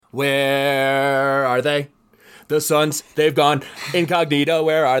Where are they? The Suns, they've gone incognito.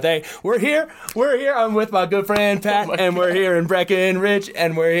 Where are they? We're here. I'm with my good friend Pat, and we're here in Breckenridge,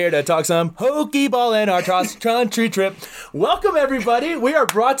 and we're here to talk some hokey ball in our cross-country trip. Welcome, everybody. We are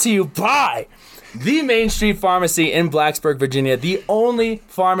brought to you by the Main Street Pharmacy in Blacksburg, Virginia, the only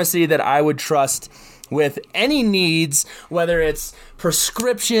pharmacy that I would trust with any needs, whether it's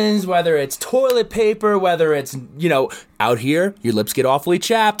prescriptions, whether it's toilet paper, whether it's, out here, your lips get awfully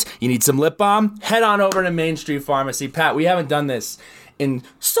chapped, you need some lip balm, head on over to Main Street Pharmacy. Pat, we haven't done this in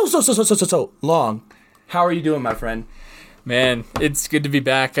so long. How are you doing, my friend? Man, it's good to be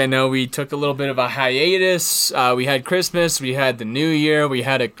back. I know we took a little bit of a hiatus. We had Christmas, we had the New Year, we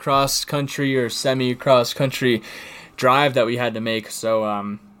had a cross-country or semi-cross-country drive that we had to make,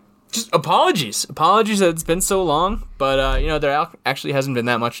 so just apologies that it's been so long, but there actually hasn't been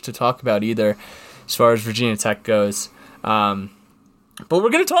that much to talk about either as far as Virginia Tech goes. But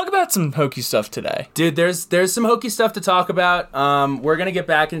we're going to talk about some hokey stuff today. Dude, there's some hokey stuff to talk about. We're going to get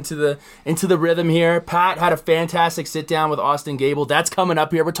back into the rhythm here. Pat had a fantastic sit down with Austin Gable. That's coming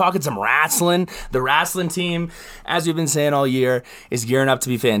up here. We're talking some wrestling. The wrestling team, as we've been saying all year, is gearing up to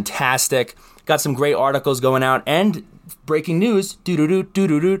be fantastic. Got some great articles going out, and breaking news,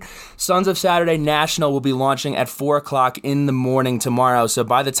 Sons of Saturday National will be launching at 4 o'clock in the morning tomorrow. So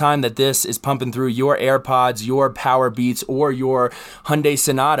by the time that this is pumping through your AirPods, your Power Beats, or your Hyundai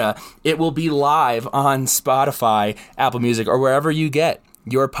Sonata, it will be live on Spotify, Apple Music, or wherever you get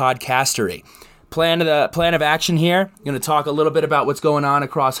your podcastery. Plan of action here. I'm going to talk a little bit about what's going on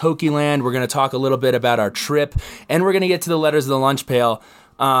across Hokie Land. We're going to talk a little bit about our trip, and we're going to get to the letters of the lunch pail.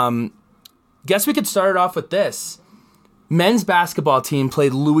 Guess we could start it off with this. Men's basketball team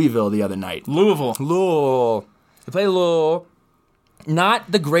played Louisville the other night. Louisville. They played Louisville.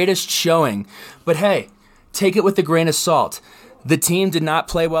 Not the greatest showing, but hey, take it with a grain of salt. The team did not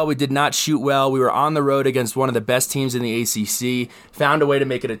play well. We did not shoot well. We were on the road against one of the best teams in the ACC. Found a way to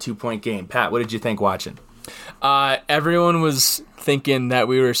make it a 2-point game. Pat, what did you think watching? Everyone was thinking that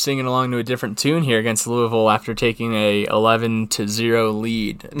we were singing along to a different tune here against Louisville after taking a 11-0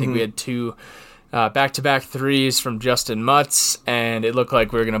 lead. I think we had two back-to-back threes from Justin Mutz, and it looked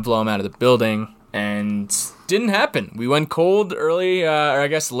like we were going to blow him out of the building, and didn't happen. We went cold early, or I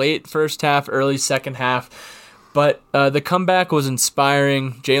guess late first half, early second half, but the comeback was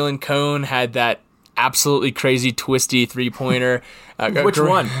inspiring. Jalen Cone had that absolutely crazy twisty three-pointer. Which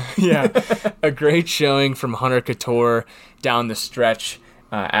one? Yeah, a great showing from Hunter Couture down the stretch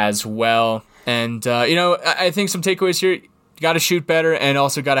as well. And, I think some takeaways here. Got to shoot better and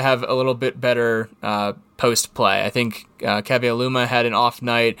also got to have a little bit better post play. I think Keve Aluma had an off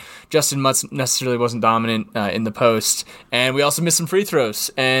night. Justin Mutz necessarily wasn't dominant in the post. And we also missed some free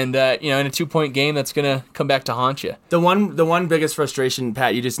throws. And, in a 2-point game, that's going to come back to haunt you. The one biggest frustration,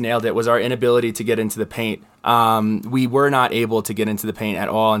 Pat, you just nailed it, was our inability to get into the paint. We were not able to get into the paint at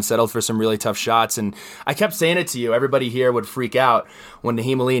all and settled for some really tough shots. And I kept saying it to you. Everybody here would freak out when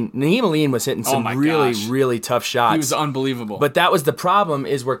Naheem Aline was hitting some really tough shots. He was unbelievable. But that was the problem,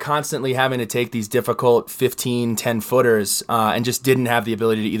 is we're constantly having to take these difficult 15, 10-footers and just didn't have the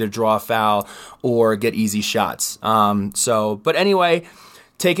ability to either draw a foul or get easy shots. But anyway,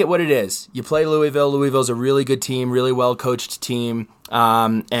 take it what it is. You play Louisville. Louisville's a really good team, really well-coached team,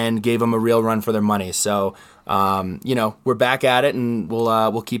 and gave them a real run for their money. So, we're back at it, and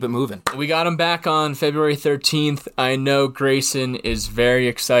we'll keep it moving. We got them back on February 13th. I know Grayson is very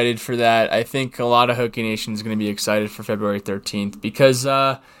excited for that. I think a lot of Hokie Nation is going to be excited for February 13th because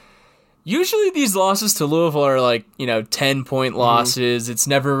usually these losses to Louisville are 10-point losses. It's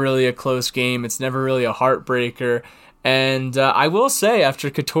never really a close game. It's never really a heartbreaker. And I will say, after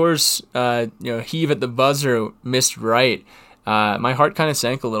Couture's heave at the buzzer missed right, my heart kind of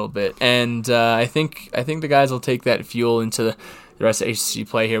sank a little bit, and I think the guys will take that fuel into the rest of ACC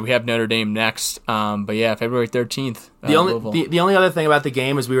play here. We have Notre Dame next, but yeah, February 13th. The only other thing about the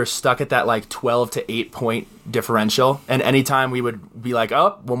game is we were stuck at that 12 to 8 point differential, and anytime we would be like,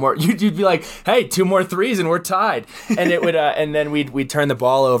 oh, one more, you'd be like, hey, 2 more threes and we're tied, and it would, and then we'd turn the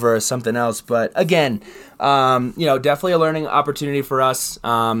ball over or something else. But again, definitely a learning opportunity for us,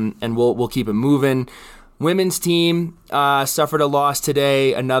 and we'll keep it moving. Women's team suffered a loss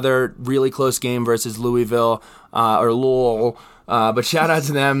today, another really close game versus Louisville, or Lowell. But shout out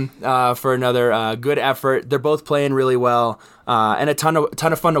to them for another good effort. They're both playing really well, and a ton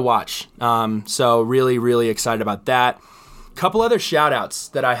of fun to watch. So really, really excited about that. Couple other shout outs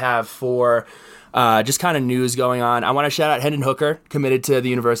that I have for just kind of news going on. I want to shout out Hendon Hooker, committed to the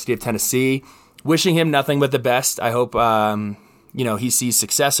University of Tennessee. Wishing him nothing but the best. I hope he sees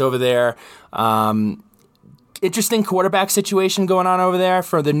success over there. interesting quarterback situation going on over there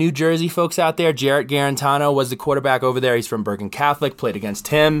for the New Jersey folks out there. Jarrett Garantano was the quarterback over there. He's from Bergen Catholic, played against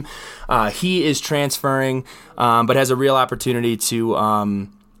him. He is transferring, but has a real opportunity to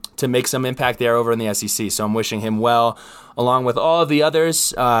make some impact there over in the SEC. So I'm wishing him well, along with all of the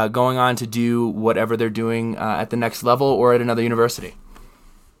others going on to do whatever they're doing at the next level or at another university.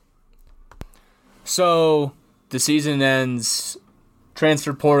 So the season ends,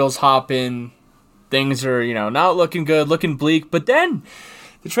 transfer portals hop in, things are, not looking good, looking bleak, but then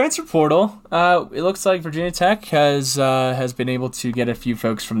the transfer portal, it looks like Virginia Tech has been able to get a few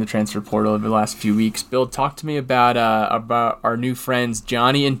folks from the transfer portal over the last few weeks. Bill, talk to me about our new friends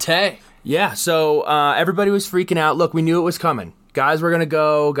Johnny and Tay. Yeah, so everybody was freaking out. Look, we knew it was coming. Guys were going to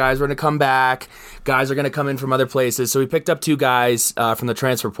go, guys were going to come back, guys are going to come in from other places. So we picked up 2 guys from the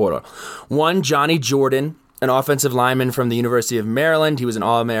transfer portal. One, Johnny Jordan, an offensive lineman from the University of Maryland. He was an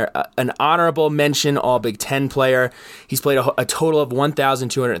honorable mention All Big Ten player. He's played a total of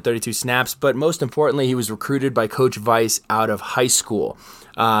 1,232 snaps, but most importantly, he was recruited by Coach Weiss out of high school.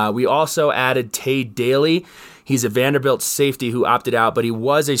 We also added Tay Daly. He's a Vanderbilt safety who opted out, but he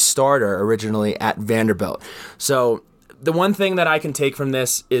was a starter originally at Vanderbilt. So the one thing that I can take from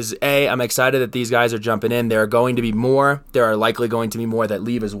this is, A, I'm excited that these guys are jumping in. There are going to be more. There are likely going to be more that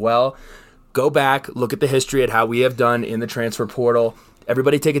leave as well. Go back, look at the history at how we have done in the transfer portal.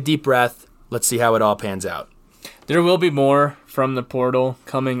 Everybody take a deep breath. Let's see how it all pans out. There will be more from the portal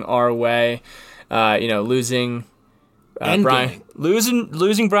coming our way. Losing Brian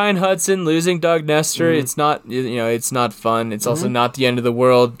Hudson, losing Doug Nestor. It's not it's not fun. It's also not the end of the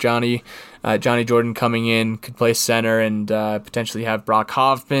world. Johnny Jordan coming in could play center and potentially have Brock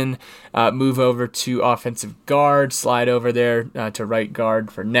Hoffman move over to offensive guard, slide over there to right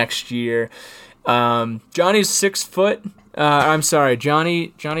guard for next year. Johnny's 6 foot.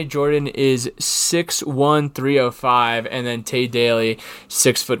 Johnny Jordan is 6'1", 305, and then Tay Daly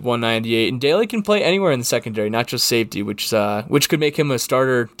 6 foot 198. And Daly can play anywhere in the secondary, not just safety, which could make him a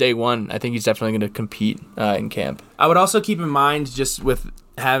starter day one. I think he's definitely going to compete in camp. I would also keep in mind, just with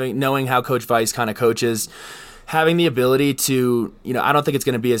knowing how Coach Weiss kind of coaches, having the ability to, I don't think it's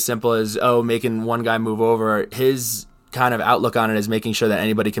going to be as simple as making one guy move over. His kind of outlook on it is making sure that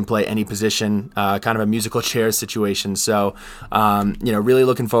anybody can play any position, kind of a musical chairs situation. So, really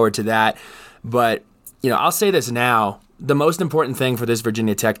looking forward to that. But, I'll say this now, the most important thing for this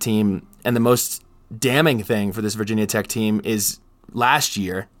Virginia Tech team and the most damning thing for this Virginia Tech team is last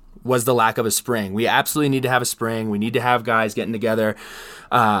year was the lack of a spring. We absolutely need to have a spring. We need to have guys getting together,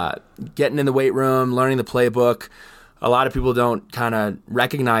 getting in the weight room, learning the playbook. A lot of people don't kind of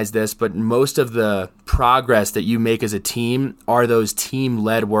recognize this, but most of the progress that you make as a team are those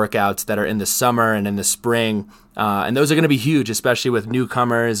team-led workouts that are in the summer and in the spring. And those are going to be huge, especially with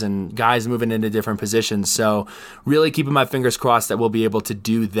newcomers and guys moving into different positions. So really keeping my fingers crossed that we'll be able to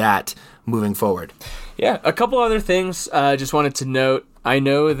do that moving forward. Yeah, a couple other things I just wanted to note. I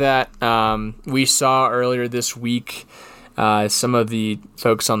know that we saw earlier this week some of the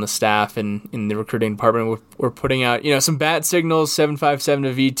folks on the staff and in the recruiting department were putting out, some bat signals, 757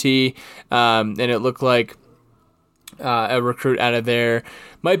 to VT, and it looked like a recruit out of there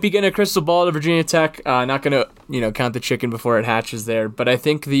might be getting a crystal ball to Virginia Tech. Not going to, count the chicken before it hatches there, but I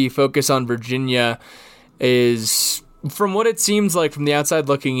think the focus on Virginia is, from what it seems like from the outside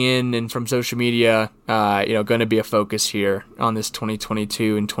looking in and from social media, going to be a focus here on this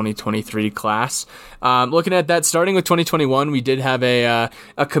 2022 and 2023 class. Looking at that, starting with 2021, we did have a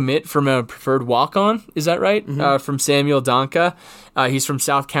commit from a preferred walk-on. Is that right? Mm-hmm. From Samuel Donka. He's from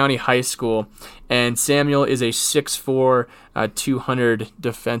South County High School, and Samuel is a 6'4",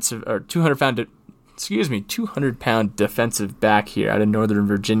 200-pound defensive back here out of Northern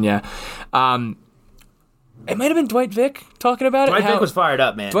Virginia. It might have been Dwight Vick talking about it. Dwight Vick was fired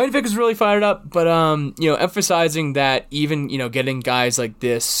up, man. Dwight Vick was really fired up, but emphasizing that even getting guys like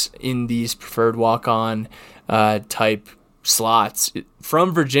this in these preferred walk-on type slots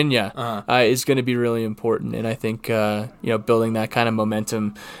from Virginia is going to be really important, and I think building that kind of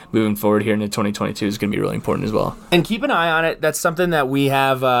momentum moving forward here into 2022 is going to be really important as well. And keep an eye on it. That's something that we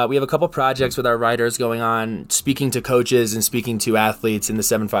have. We have a couple projects with our writers going on, speaking to coaches and speaking to athletes in the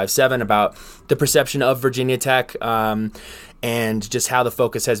 757 about the perception of Virginia Tech and just how the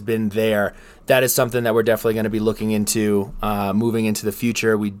focus has been there. That is something that we're definitely going to be looking into moving into the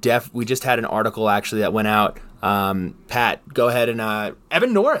future. We just had an article actually that went out. Pat, go ahead and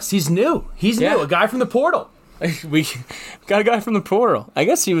Evan Norris. He's new. He's new. A guy from the portal. We got a guy from the portal. I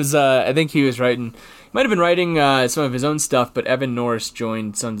guess he was. I think he was writing. Might have been writing some of his own stuff, but Evan Norris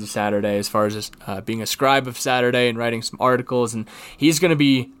joined Sons of Saturday as far as being a scribe of Saturday and writing some articles, and he's going to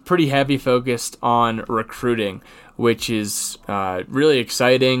be pretty heavy focused on recruiting, which is really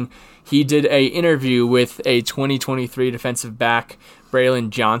exciting. He did a interview with a 2023 defensive back, Braylon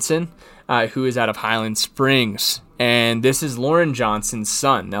Johnson, who is out of Highland Springs, and this is Lauren Johnson's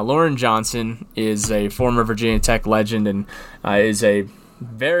son. Now, Lauren Johnson is a former Virginia Tech legend and is a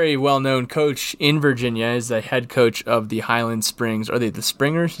very well-known coach in Virginia, is the head coach of the Highland Springs. Are they the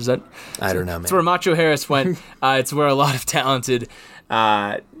Springers? Is that? I don't know, man. It's where Macho Harris went. It's where a lot of talented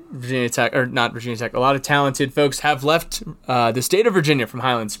Virginia Tech, or not Virginia Tech, a lot of talented folks have left the state of Virginia from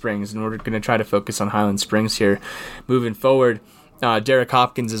Highland Springs, and we're going to try to focus on Highland Springs here moving forward. Derek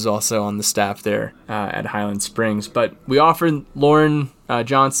Hopkins is also on the staff there at Highland Springs. But we offered Lauren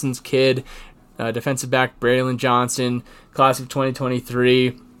Johnson's kid, defensive back Braylon Johnson, class of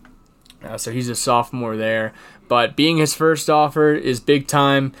 2023. So he's a sophomore there. But being his first offer is big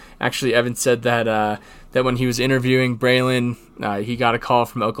time. Actually, Evan said that that when he was interviewing Braylon, he got a call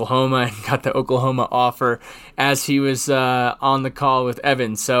from Oklahoma and got the Oklahoma offer as he was on the call with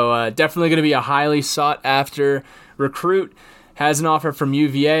Evan. So definitely going to be a highly sought-after recruit. Has an offer from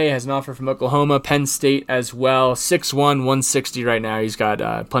UVA, has an offer from Oklahoma, Penn State as well. 6'1", 160 right now. He's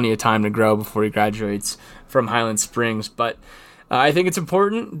got plenty of time to grow before he graduates from Highland Springs. But I think it's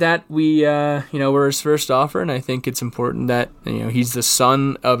important that we're his first offer, and I think it's important that he's the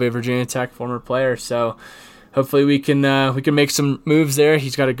son of a Virginia Tech former player. So hopefully we can make some moves there.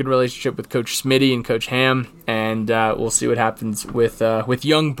 He's got a good relationship with Coach Smitty and Coach Ham, and we'll see what happens with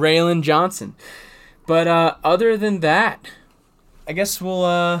young Braylon Johnson. But other than that, I guess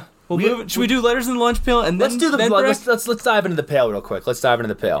we'll move. Should we do letters in the lunch pail and then let's dive into the pail real quick. Let's dive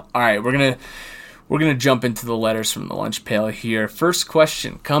into the pail. All right, we're gonna jump into the letters from the lunch pail here. First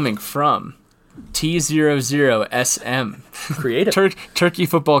question coming from T00SM, creative turkey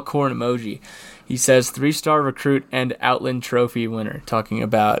football corn emoji. He says 3-star recruit and Outland Trophy winner. Talking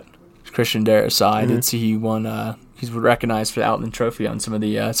about Christian Darrisaw. I did see he won. He's recognized for the Outland Trophy on some of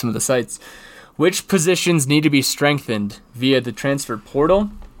the sites. Which positions need to be strengthened via the transfer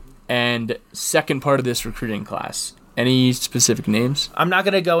portal and second part of this recruiting class? Any specific names? I'm not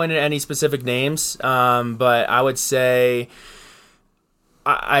going to go into any specific names, but I would say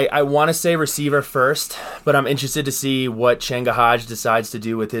I want to say receiver first, but I'm interested to see what Changa Hodge decides to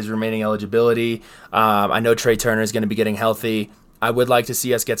do with his remaining eligibility. I know Trey Turner is going to be getting healthy. I would like to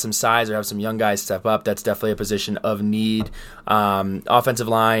see us get some size or have some young guys step up. That's definitely a position of need. Offensive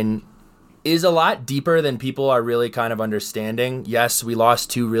line is a lot deeper than people are really kind of understanding. Yes, we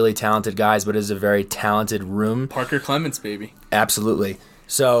lost 2 really talented guys, but it is a very talented room. Parker Clements, baby. Absolutely.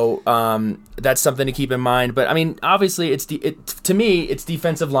 So that's something to keep in mind. But, I mean, obviously, to me, it's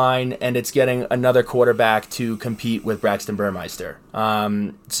defensive line, and it's getting another quarterback to compete with Braxton Burmeister.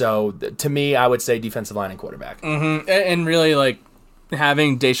 So, to me, I would say defensive line and quarterback. Mm-hmm. And really,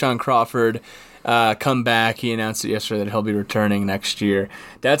 having Deshaun Crawford come back. He announced it yesterday that he'll be returning next year.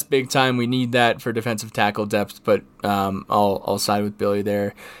 That's big time. We need that for defensive tackle depth, but I'll side with Billy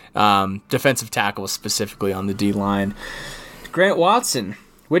there. Defensive tackle specifically on the D-line. Grant Watson,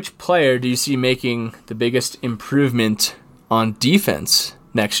 which player do you see making the biggest improvement on defense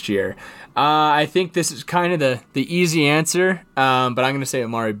next year? I think this is kind of the easy answer, but I'm going to say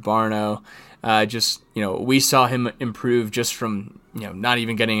Amari Barno. We saw him improve just from not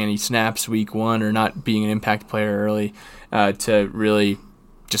even getting any snaps week 1 or not being an impact player early to really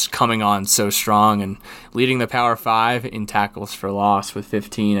just coming on so strong and leading the Power 5 in tackles for loss with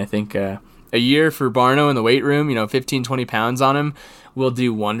 15. I think a year for Barno in the weight room, 15, 20 pounds on him will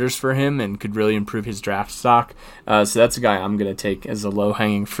do wonders for him and could really improve his draft stock. So that's a guy I'm going to take as a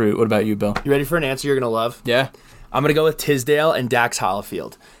low-hanging fruit. What about you, Bill? You ready for an answer you're going to love? Yeah. I'm going to go with Tisdale and Dax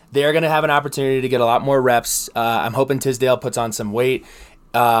Hollifield. They're going to have an opportunity to get a lot more reps. I'm hoping Tisdale puts on some weight.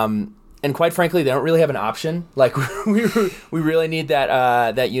 And quite frankly, they don't really have an option. We really need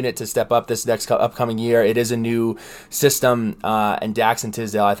that unit to step up this next upcoming year. It is a new system, and Dax and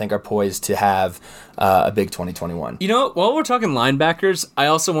Tisdale, I think, are poised to have a big 2021. While we're talking linebackers, I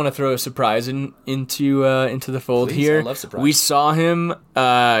also want to throw a surprise into the fold. Please, here. I love surprise. We saw him,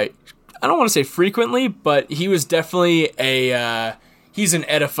 I don't want to say frequently, but he was definitely he's an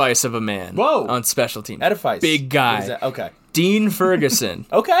edifice of a man. Whoa. On special teams. Edifice. Big guy. What is that? Okay. Dean Ferguson.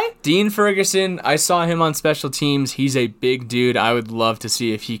 Okay. Dean Ferguson, I saw him on special teams. He's a big dude. I would love to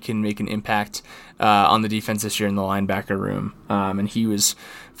see if he can make an impact on the defense this year in the linebacker room. And he was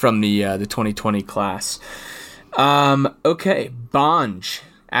from the 2020 class. Okay, Bonge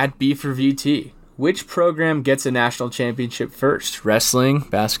at B for VT. Which program gets a national championship first? Wrestling,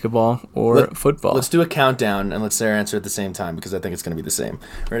 basketball, or football? Let's do a countdown and let's say our answer at the same time because I think it's going to be the same.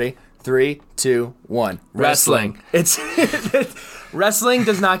 Ready? 3, 2, 1. Wrestling. It's wrestling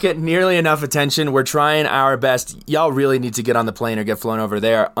does not get nearly enough attention. We're trying our best. Y'all really need to get on the plane or get flown over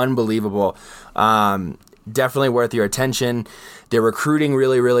there. Unbelievable. Definitely worth your attention. They're recruiting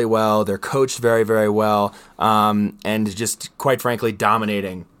really, really well. They're coached very, very well. And just, quite frankly,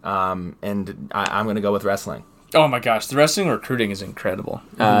 dominating. And I'm going to go with wrestling. Oh my gosh, the wrestling recruiting is incredible.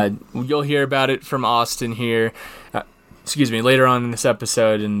 You'll hear about it from Austin here. Later on in this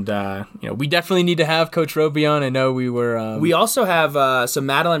episode, and we definitely need to have Coach Roby on. I know we were. We also have so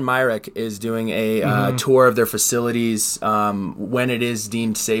Madeline Myrick is doing a tour of their facilities when it is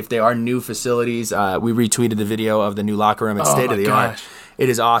deemed safe. They are new facilities. We retweeted the video of the new locker room. It's state of the art. It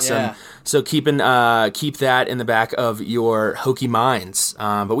is awesome. Yeah. So keep that in the back of your Hokie minds.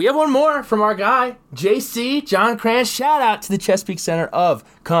 But we have one more from our guy, JC, John Kranz. Shout out to the Chesapeake Center of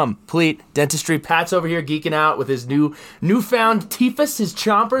Complete Dentistry. Pat's over here geeking out with his newfound TIFUS, his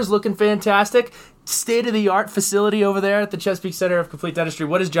chompers looking fantastic. State-of-the-art facility over there at the Chesapeake Center of Complete Dentistry.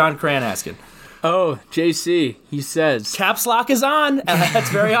 What is John Kranz asking? Oh, JC, he says. Caps lock is on. That's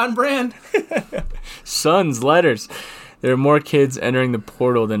very on brand. Sons, letters. There are more kids entering the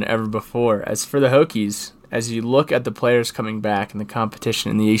portal than ever before. As for the Hokies, as you look at the players coming back in the competition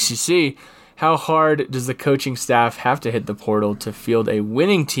in the ACC, how hard does the coaching staff have to hit the portal to field a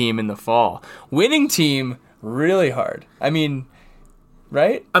winning team in the fall? Winning team, really hard. I mean,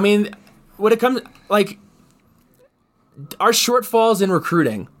 right? I mean, when it comes, like, our shortfalls in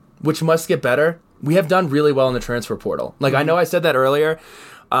recruiting, which must get better, we have done really well in the transfer portal. Like, I know I said that earlier.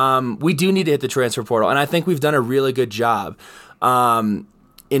 We do need to hit the transfer portal, and I think we've done a really good job in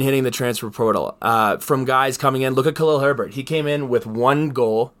hitting the transfer portal. From guys coming in, look at Khalil Herbert. He came in with one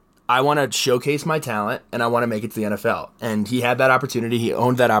goal. I want to showcase my talent, and I want to make it to the NFL. And he had that opportunity. He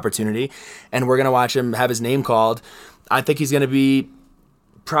owned that opportunity, and we're going to watch him have his name called. I think he's going to be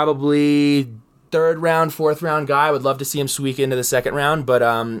probably third round, fourth round guy. I would love to see him squeak into the second round, but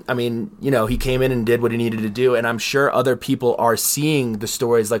I mean, he came in and did what he needed to do, and I'm sure other people are seeing the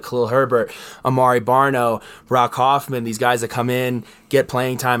stories like Khalil Herbert, Amari Barno, Brock Hoffman, these guys that come in, get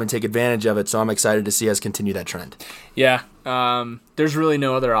playing time, and take advantage of it. So I'm excited to see us continue that trend. Yeah, there's really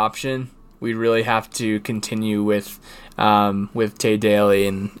no other option. We really have to continue with Tay Daly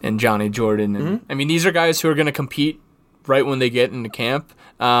and Johnny Jordan. And, I mean, these are guys who are going to compete right when they get into camp.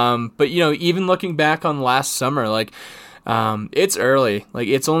 But even looking back on last summer, like, it's early. Like,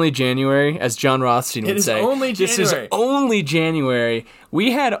 it's only January, as John Rothstein would say. This is only January.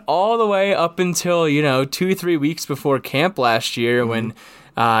 We had all the way up until, 2-3 weeks before camp last year when,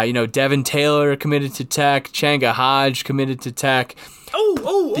 Devin Taylor committed to Tech, Changa Hodge committed to Tech.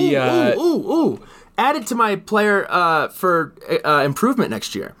 Added to my player for improvement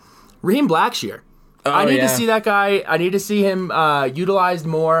next year, Raheem Blackshear. I need to see that guy. I need to see him utilized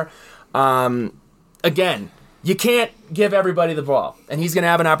more. Again, you can't give everybody the ball, and he's going to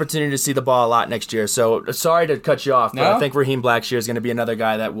have an opportunity to see the ball a lot next year. So sorry to cut you off, but I think Raheem Blackshear is going to be another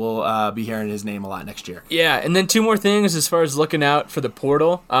guy that will be hearing his name a lot next year. Yeah, and then two more things as far as looking out for the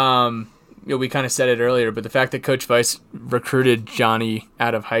portal. We kind of said it earlier, but the fact that Coach Weiss recruited Johnny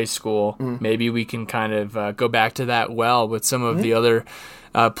out of high school, maybe we can kind of go back to that well with some of the other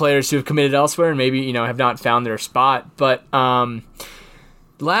players who have committed elsewhere and maybe, have not found their spot. But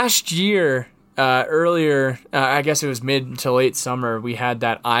last year, earlier, I guess it was mid to late summer, we had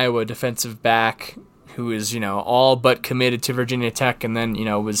that Iowa defensive back who is, all but committed to Virginia Tech and then,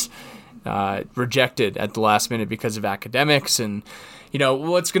 was rejected at the last minute because of academics. And,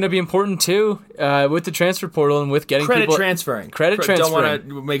 what's going to be important too with the transfer portal and with getting people transferring. Don't want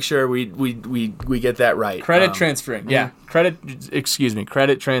to make sure we get that right. Credit transferring, yeah. Credit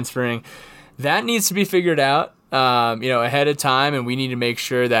transferring. That needs to be figured out, ahead of time, and we need to make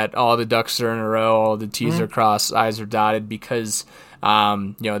sure that all the ducks are in a row, all the T's are crossed, I's are dotted, because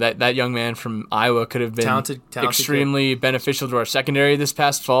that young man from Iowa could have been talented extremely beneficial to our secondary this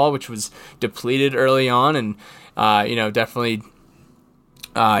past fall, which was depleted early on, and definitely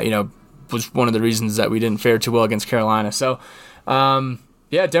was one of the reasons that we didn't fare too well against Carolina. So,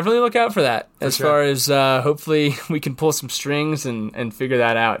 definitely look out for that far as hopefully we can pull some strings and figure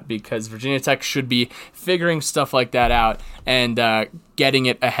that out, because Virginia Tech should be figuring stuff like that out and getting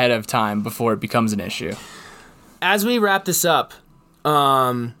it ahead of time before it becomes an issue. As we wrap this up,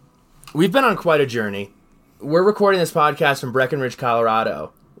 we've been on quite a journey. We're recording this podcast from Breckenridge,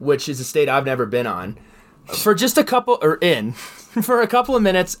 Colorado, which is a state I've never been on. For a couple of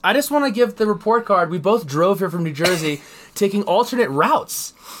minutes, I just want to give the report card. We both drove here from New Jersey, taking alternate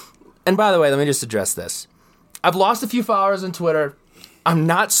routes. And by the way, let me just address this. I've lost a few followers on Twitter. I'm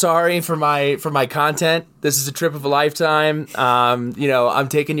not sorry for my content. This is a trip of a lifetime. I'm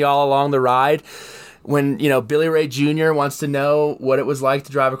taking y'all along the ride. When, Billy Ray Jr. wants to know what it was like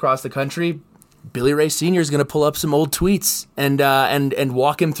to drive across the country, Billy Ray Sr. is going to pull up some old tweets and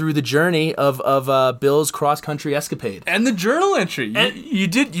walk him through the journey of Bill's cross-country escapade. And the journal entry. You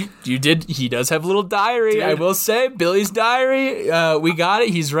did. He does have a little diary. Dude. I will say, Billy's diary. We got it.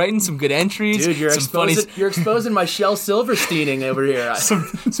 He's writing some good entries. Dude, you're exposing my Shel Silversteining over here.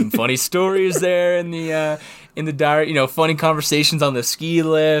 some funny stories there in the diary, funny conversations on the ski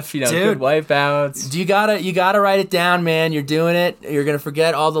lift, Dude, good wipeouts. You gotta write it down, man. You're doing it. You're gonna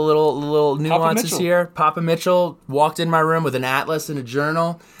forget all the little nuances here. Papa Mitchell walked in my room with an atlas and a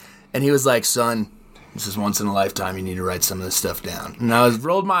journal, and he was like, "Son, this is once in a lifetime. You need to write some of this stuff down." And I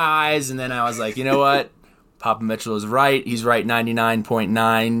rolled my eyes, and then I was like, you know what? Papa Mitchell is right. He's right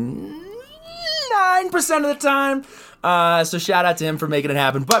 99.99% of the time. So shout out to him for making it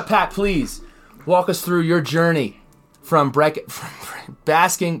happen. But Pat, please. Walk us through your journey from Basking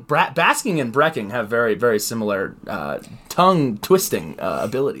and Brecking have very, very similar tongue twisting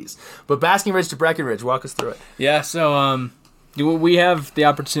abilities. But Basking Ridge to Breckenridge, walk us through it. Yeah, so we have the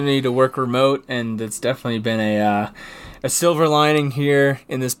opportunity to work remote, and it's definitely been a silver lining here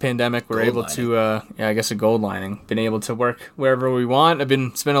in this pandemic. We're able to, I guess a gold lining. Been able to work wherever we want. I've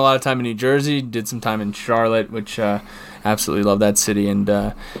been spending a lot of time in New Jersey, did some time in Charlotte, which absolutely love that city, and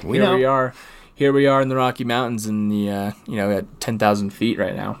we are. Here we are in the Rocky Mountains in the, at 10,000 feet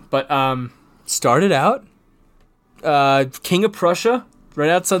right now. But started out, King of Prussia, right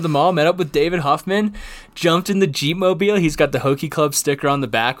outside the mall, met up with David Huffman, jumped in the Jeepmobile. He's got the Hokie Club sticker on the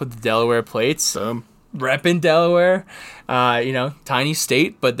back with the Delaware plates. Reppin' Delaware, tiny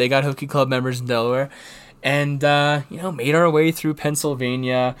state, but they got Hokie Club members in Delaware. And, made our way through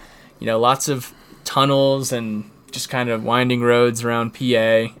Pennsylvania, lots of tunnels and just kind of winding roads around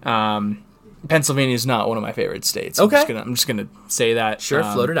PA. Pennsylvania is not one of my favorite states. Okay. I'm just gonna say that. Sure,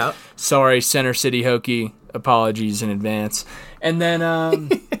 float it out. Sorry, Center City Hokie. Apologies in advance. And then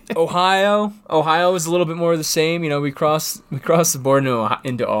Ohio. Ohio was a little bit more of the same. We crossed the border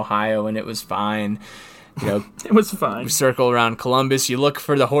into Ohio, and it was fine. It was fine. We circle around Columbus. You look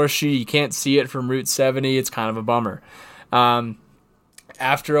for the horseshoe. You can't see it from Route 70. It's kind of a bummer.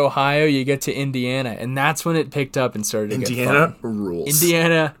 After Ohio, you get to Indiana, and that's when it picked up and started to get fun. Indiana rules.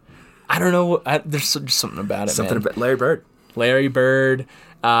 Indiana. I don't know. There's just something about it, Something man. about Larry Bird.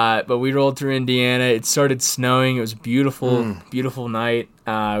 But we rolled through Indiana. It started snowing. It was a beautiful, beautiful night.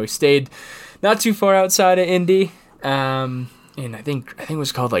 We stayed not too far outside of Indy. And I think it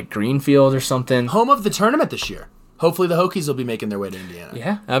was called like Greenfield or something. Home of the tournament this year. Hopefully the Hokies will be making their way to Indiana.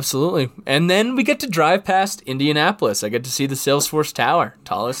 Yeah, absolutely. And then we get to drive past Indianapolis. I get to see the Salesforce Tower,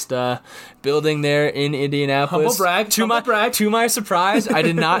 tallest building there in Indianapolis. Humble brag. To my surprise, I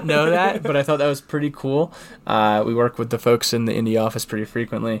did not know that, but I thought that was pretty cool. We work with the folks in the Indy office pretty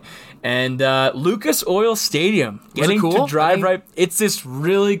frequently. And Lucas Oil Stadium. Getting to drive right. It's this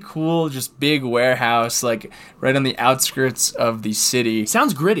really cool, just big warehouse, like right on the outskirts of the city.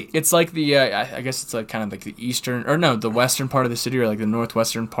 Sounds gritty. It's like the, I guess it's like kind of like the the western part of the city, or like the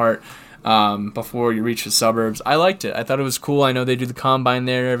northwestern part before you reach the suburbs. I liked it. I thought it was cool. I know they do the combine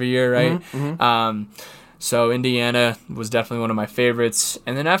there every year, right? Mm-hmm. So Indiana was definitely one of my favorites.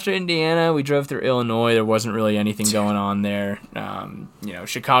 And then after Indiana, we drove through Illinois. There wasn't really anything going on there.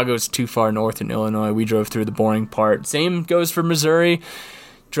 Chicago's too far north in Illinois. We drove through the boring part. Same goes for Missouri.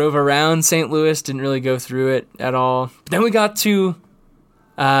 Drove around St. Louis. Didn't really go through it at all. But then we got to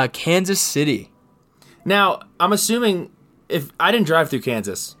Kansas City. Now, I'm assuming if I didn't drive through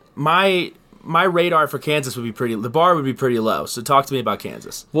Kansas, my radar for Kansas would be the bar would be pretty low. So talk to me about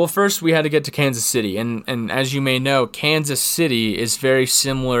Kansas. Well, first we had to get to Kansas City. And as you may know, Kansas City is very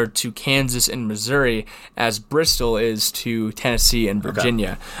similar to Kansas and Missouri as Bristol is to Tennessee and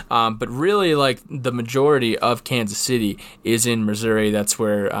Virginia. Okay. But really, like, the majority of Kansas City is in Missouri. That's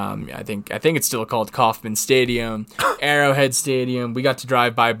where I think it's still called Kauffman Stadium, Arrowhead Stadium. We got to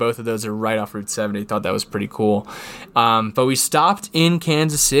drive by both of those. Are right off Route 70. Thought that was pretty cool. But we stopped in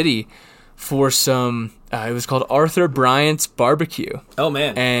Kansas City for some, it was called Arthur Bryant's Barbecue. Oh,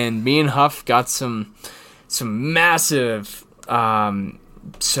 man. And me and Huff got some massive,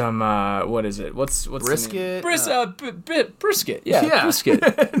 what is it? What's brisket? Brisket. Yeah,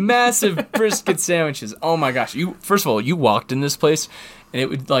 brisket. Massive brisket sandwiches. Oh, my gosh. First of all, you walked in this place, and it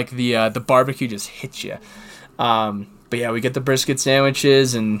would, like, the barbecue just hit you. But, yeah, we get the brisket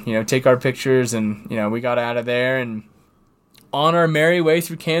sandwiches and, take our pictures, and, we got out of there, and on our merry way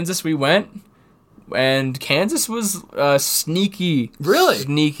through Kansas, we went. and Kansas was sneaky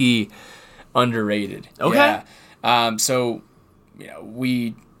underrated. Okay. Yeah. So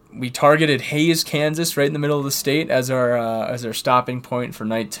we targeted Hayes, Kansas, right in the middle of the state as our stopping point for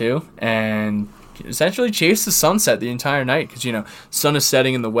night 2, and essentially chased the sunset the entire night because sun is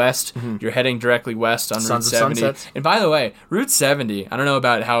setting in the west. You're heading directly west on Route 70. And by the way, Route 70, I don't know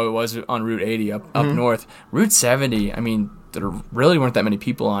about how it was on Route 80 up north. Route 70, I mean, there really weren't that many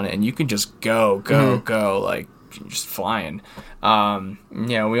people on it, and you can just go like just flying. We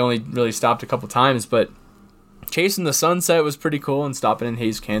only really stopped a couple times, but chasing the sunset was pretty cool, and stopping in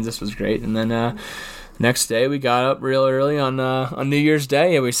Hayes, Kansas was great. And then next day we got up real early on New Year's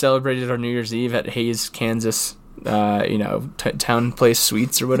Day, and we celebrated our New Year's Eve at Hayes, Kansas, Town Place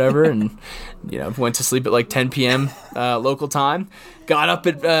Suites or whatever, and went to sleep at like 10 p.m. Local time. Got up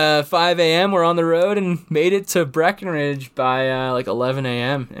at 5 a.m. We're on the road and made it to Breckenridge by like 11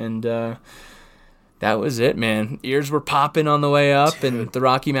 a.m. and that was it, man. Ears were popping on the way up, dude. And the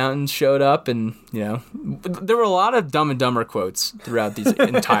Rocky Mountains showed up, and there were a lot of Dumb and Dumber quotes throughout the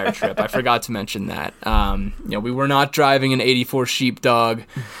entire trip. I forgot to mention that. We were not driving an '84 Sheepdog,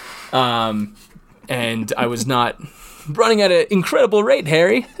 and I was not running at an incredible rate,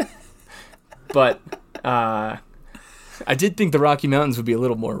 Harry. But I did think the Rocky Mountains would be a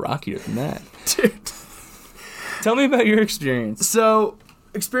little more rockier than that, dude. Tell me about your experience. So.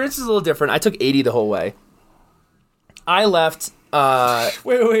 Experience is a little different. I took 80 the whole way. I left.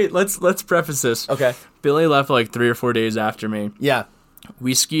 Wait. Let's preface this. Okay. Billy left like 3 or 4 days after me. Yeah.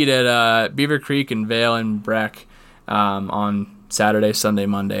 We skied at Beaver Creek and Vail and Breck on Saturday, Sunday,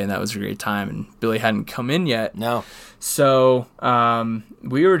 Monday, and that was a great time. And Billy hadn't come in yet. No. So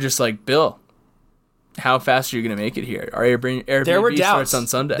we were just like, Bill, how fast are you going to make it here? Our Airbnb there were doubts. Starts on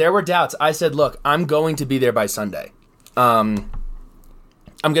Sunday. There were doubts. I said, look, I'm going to be there by Sunday.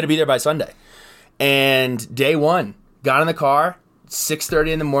 I'm going to be there by Sunday. And day 1, got in the car,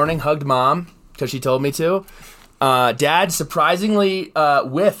 6:30 in the morning, hugged Mom because she told me to. Dad, surprisingly,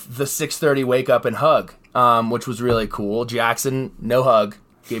 with the 6:30 wake up and hug, which was really cool. Jackson, no hug.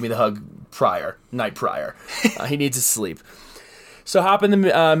 Gave me the hug night prior. He needs his sleep. So hop in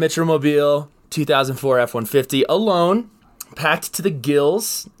the Mitchell-Mobile 2004 F-150 alone. Packed to the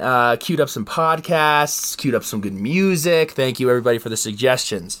gills, queued up some podcasts, queued up some good music. Thank you, everybody, for the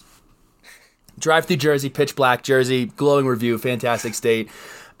suggestions. Drive through Jersey, pitch black Jersey, glowing review, fantastic state.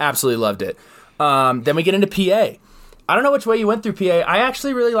 Absolutely loved it. Then we get into PA. I don't know which way you went through PA. I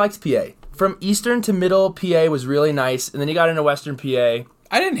actually really liked PA. From eastern to middle, PA was really nice. And then you got into western PA.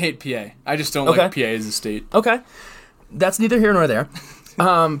 I didn't hate PA. I just don't like PA as a state. Okay. That's neither here nor there.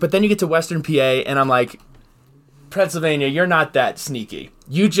 But then you get to western PA, and I'm like, Pennsylvania, you're not that sneaky.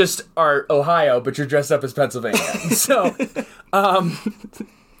 You just are Ohio, but you're dressed up as Pennsylvania. So,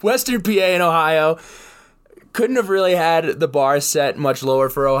 Western PA and Ohio couldn't have really had the bar set much lower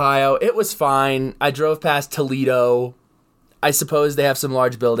for Ohio. It was fine. I drove past Toledo. I suppose they have some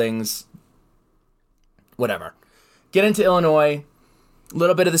large buildings. Whatever. Get into Illinois. A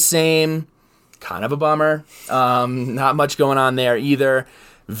little bit of the same. Kind of a bummer. Not much going on there either.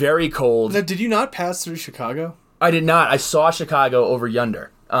 Very cold. Now, did you not pass through Chicago? I did not. I saw Chicago over yonder,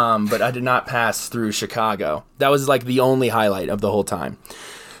 but I did not pass through Chicago. That was like the only highlight of the whole time.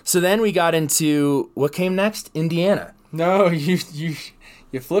 So then we got into, what came next? Indiana. No, you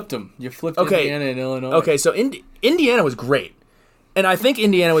flipped them. You flipped Indiana and Illinois. Okay, so Indiana was great. And I think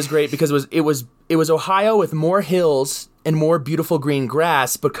Indiana was great because it was Ohio with more hills and more beautiful green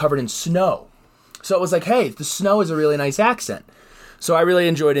grass, but covered in snow. So it was like, hey, the snow is a really nice accent. So I really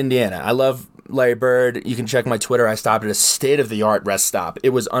enjoyed Indiana. I love Larry Bird. You can check my Twitter. I stopped at a state-of-the-art rest stop. It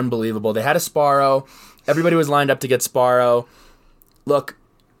was unbelievable. They had a Sparrow. Everybody was lined up to get Sparrow. Look,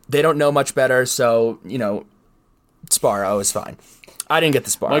 they don't know much better, so, Sparrow is fine. I didn't get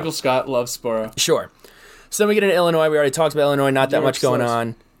the Sparrow. Michael Scott loves Sparrow. Sure. So then we get into Illinois. We already talked about Illinois. Not that much going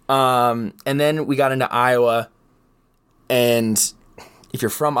on. And then we got into Iowa. And if you're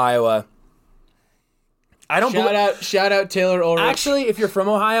from Iowa... Shout out Taylor Ulrich. Actually, if you're from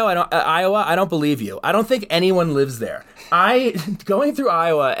Iowa, I don't believe you. I don't think anyone lives there. Going through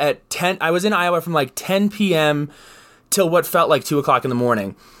Iowa at 10, I was in Iowa from like 10 p.m. till what felt like 2 o'clock in the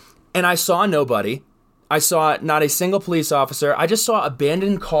morning. And I saw nobody. I saw not a single police officer. I just saw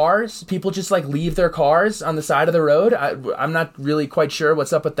abandoned cars. People just like leave their cars on the side of the road. I'm not really quite sure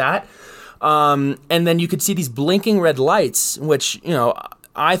what's up with that. And then you could see these blinking red lights, which,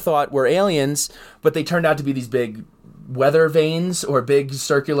 I thought were aliens, but they turned out to be these big weather vanes or big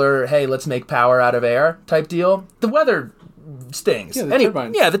circular, hey, let's make power out of air type deal. The weather stings. Yeah, the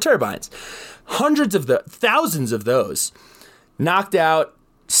turbines. Yeah, the turbines. Thousands of those. Knocked out,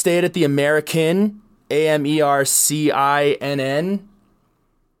 stayed at the American AMERCINN.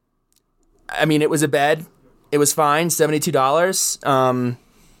 I mean, it was a bed. It was fine, $72.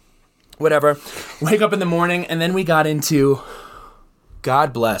 Whatever. Wake up in the morning, and then we got into,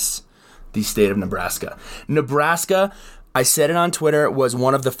 God bless the state of Nebraska. Nebraska, I said it on Twitter, was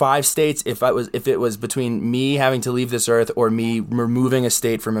one of the 5 states, if it was between me having to leave this earth or me removing a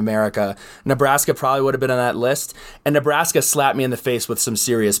state from America, Nebraska probably would have been on that list. And Nebraska slapped me in the face with some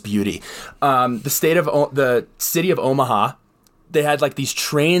serious beauty. The city of Omaha, they had like these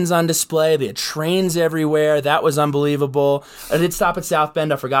trains on display. They had trains everywhere. That was unbelievable. I did stop at South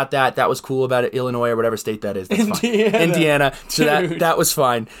Bend. I forgot that. That was cool about it. Illinois or whatever state that is. That's Indiana. Fine. Indiana. So that was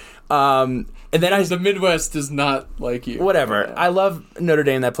fine. And then the Midwest does not like you. Whatever. Yeah. I love Notre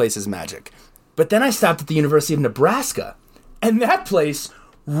Dame. That place is magic. But then I stopped at the University of Nebraska, and that place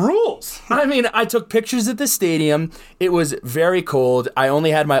rules. I mean, I took pictures at the stadium. It was very cold. I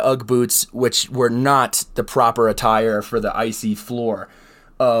only had my Ugg boots, which were not the proper attire for the icy floor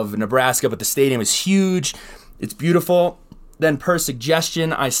of Nebraska, but the stadium is huge. It's beautiful. Then, per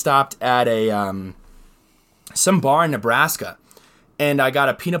suggestion, I stopped at some bar in Nebraska, and I got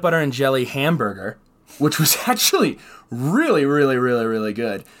a peanut butter and jelly hamburger, which was actually really, really, really, really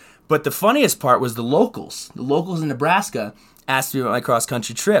good. But the funniest part was the locals. The locals in Nebraska asked me about my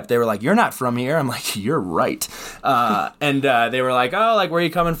cross-country trip. They were like, "You're not from here." I'm like, "You're right." And they were like, "Oh, like, where are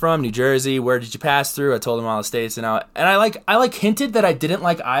you coming from? New Jersey. Where did you pass through?" I told them all the states, and I hinted that I didn't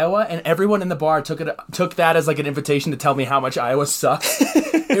like Iowa, and everyone in the bar took that as like an invitation to tell me how much Iowa sucks.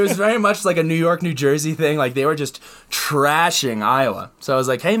 It was very much like a New York, New Jersey thing. Like, they were just trashing Iowa. So I was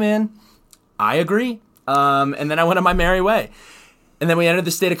like, "Hey, man, I agree." And then I went on my merry way. And then we entered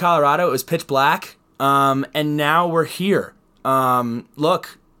the state of Colorado. It was pitch black. And now we're here.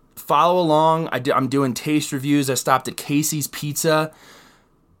 Look, follow along. I'm doing taste reviews. I stopped at Casey's Pizza,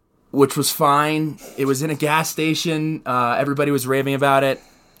 which was fine. It was in a gas station. Everybody was raving about it.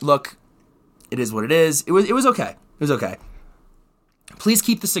 Look, it is what it is. It was okay. It was okay. Please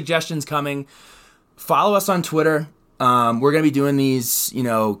keep the suggestions coming. Follow us on Twitter. We're going to be doing these,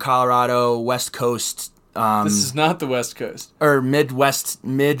 Colorado, West Coast. This is not the West Coast. Or mid-coast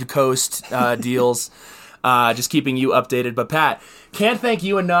deals. Just keeping you updated. But Pat, can't thank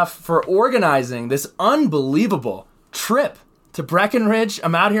you enough for organizing this unbelievable trip to Breckenridge.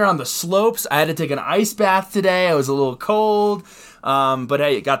 I'm out here on the slopes. I had to take an ice bath today. I was a little cold. But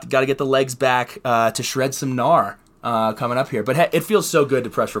hey, got to get the legs back to shred some gnar coming up here. But hey, it feels so good to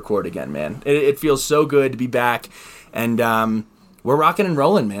press record again, man. It feels so good to be back. And we're rocking and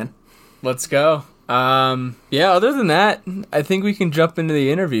rolling, man. Let's go. Other than that, I think we can jump into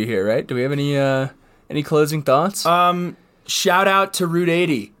the interview here, right? Do we have any closing thoughts? Shout out to Route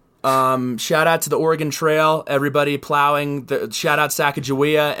 80. Shout out to the Oregon Trail, everybody plowing. Shout out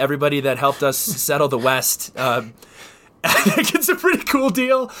Sacagawea, everybody that helped us settle the West. I think it's a pretty cool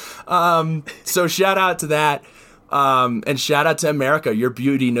deal. So shout out to that. And shout out to America. Your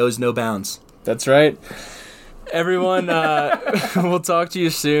beauty knows no bounds. That's right. Everyone, we'll talk to you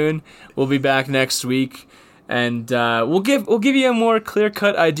soon. We'll be back next week. And we'll give you a more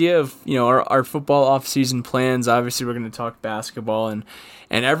clear-cut idea of our football off-season plans. Obviously, we're going to talk basketball and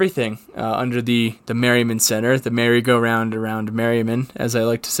everything under the Merriman Center, the merry-go-round around Merriman, as I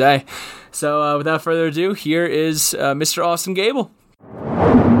like to say. So without further ado, here is Mr. Austin Gable.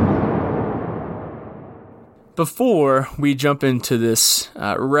 Before we jump into this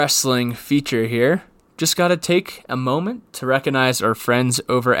wrestling feature here, just got to take a moment to recognize our friends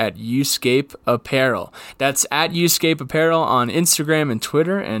over at Uscape Apparel. That's at Uscape Apparel on Instagram and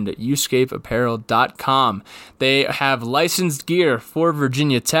Twitter and at uscapeapparel.com. They have licensed gear for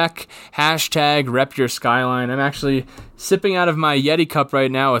Virginia Tech. #RepYourSkyline. I'm actually sipping out of my Yeti cup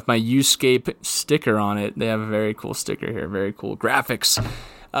right now with my Uscape sticker on it. They have a very cool sticker here. Very cool graphics.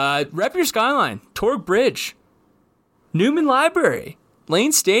 Rep Your Skyline. Torg Bridge. Newman Library.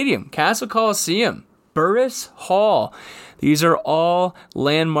 Lane Stadium. Castle Coliseum. Burris Hall. These are all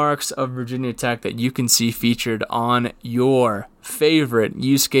landmarks of Virginia Tech that you can see featured on your favorite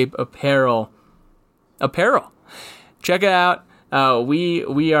Uscape apparel. Check it out.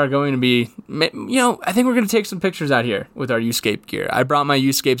 We are going to be, I think we're going to take some pictures out here with our Uscape gear. I brought my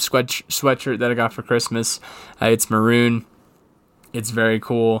Uscape sweatshirt that I got for Christmas. It's maroon. It's very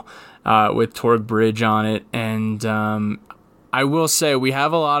cool with Torg Bridge on it. And I will say we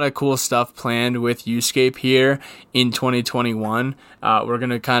have a lot of cool stuff planned with Uscape here in 2021. We're going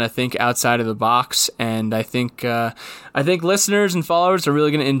to kind of think outside of the box, and I think listeners and followers are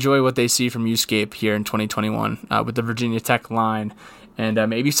really going to enjoy what they see from Uscape here in 2021 with the Virginia Tech line. and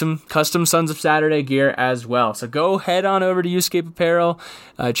maybe some custom Sons of Saturday gear as well. So go head on over to Uscape Apparel,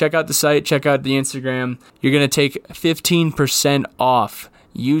 check out the site, check out the Instagram. You're going to take 15% off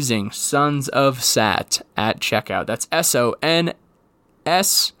using Sons of Sat at checkout. That's SONSOFSAT.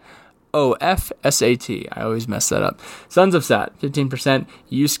 I always mess that up. Sons of Sat, 15%,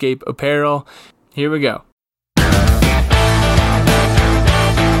 Uscape Apparel. Here we go.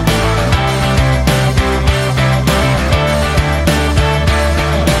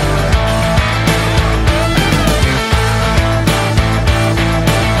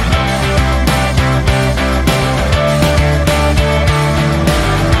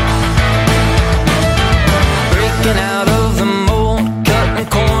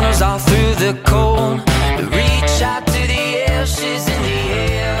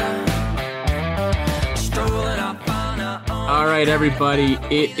 Everybody,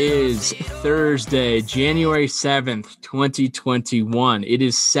 it is Thursday, January 7th, 2021. It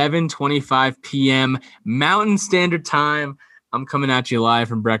is 7:25 p.m. Mountain Standard Time. I'm coming at you live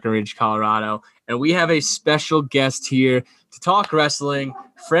from Breckenridge, Colorado, and we have a special guest here to talk wrestling,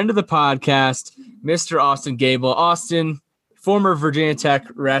 friend of the podcast, Mr. Austin Gable. Austin, former Virginia Tech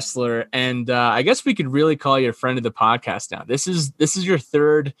wrestler, and I guess we could really call you a friend of the podcast now. This is your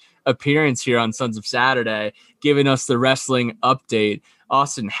third appearance here on Sons of Saturday, giving us the wrestling update.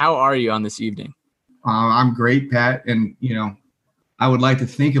 Austin, how are you on this evening? I'm great, Pat. And, I would like to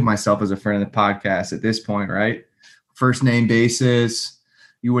think of myself as a friend of the podcast at this point, right? First name basis.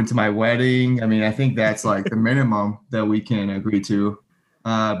 You went to my wedding. I mean, I think that's like the minimum that we can agree to.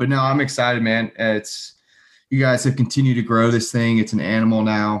 But no, I'm excited, man. You guys have continued to grow this thing. It's an animal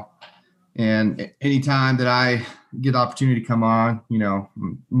now. And anytime that I get the opportunity to come on,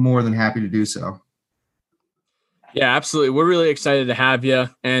 I'm more than happy to do so. Yeah, absolutely. We're really excited to have you.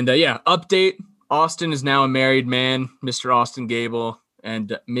 And update. Austin is now a married man, Mr. Austin Gable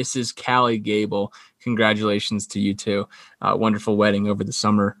and Mrs. Callie Gable. Congratulations to you two. Wonderful wedding over the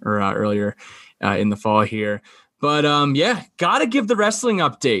summer or earlier in the fall here. But got to give the wrestling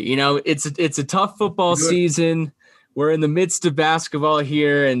update. It's a tough football season. We're in the midst of basketball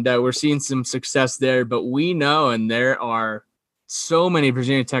here, and we're seeing some success there. But we know, and there are so many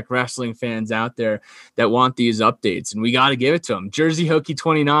Virginia Tech wrestling fans out there that want these updates, and we got to give it to them. Jersey Hokie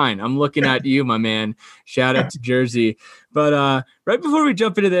 29. I'm looking at you, my man. Shout out to Jersey. But right before we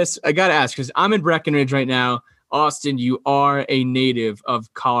jump into this, I got to ask, because I'm in Breckenridge right now. Austin, you are a native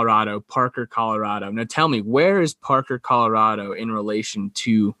of Colorado, Parker, Colorado. Now tell me, where is Parker, Colorado in relation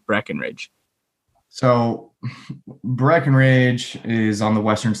to Breckenridge? So Breckenridge is on the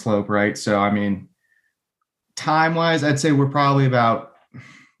western slope, right? So, I mean, time-wise, I'd say we're probably about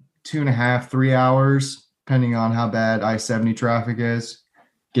 2.5, 3 hours, depending on how bad I-70 traffic is,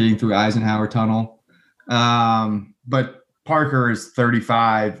 getting through Eisenhower Tunnel. But Parker is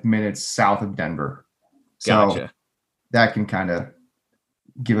 35 minutes south of Denver. So Gotcha. That can kind of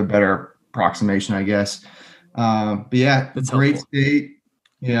give a better approximation, I guess. But yeah, That's great helpful. state.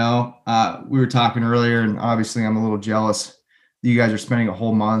 We were talking earlier, and obviously I'm a little jealous that you guys are spending a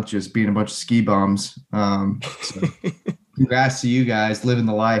whole month just being a bunch of ski bums. So congrats to you guys, living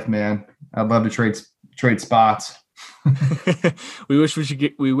the life, man. I'd love to trade spots.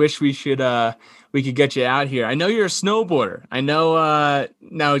 We could get you out here. I know you're a snowboarder. I know.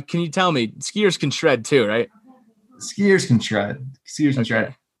 Now, can you tell me, skiers can shred too, right? Skiers can shred.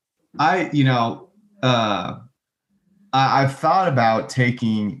 Shred. I've thought about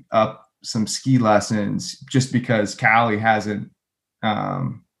taking up some ski lessons just because Callie hasn't,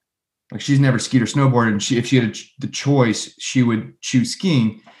 she's never skied or snowboarded. And if she had the choice, she would choose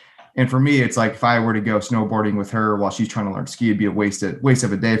skiing. And for me, it's like if I were to go snowboarding with her while she's trying to learn ski, it'd be a waste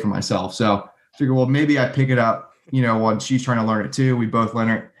of a day for myself. So I figure, well, maybe I pick it up, when she's trying to learn it too. We both learn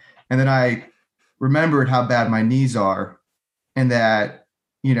it. And then I remembered how bad my knees are and that,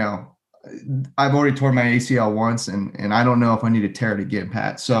 I've already torn my ACL once and I don't know if I need to tear it again,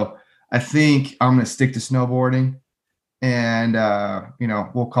 Pat. So I think I'm going to stick to snowboarding and,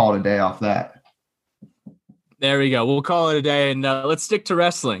 we'll call it a day off that. There we go. We'll call it a day, and let's stick to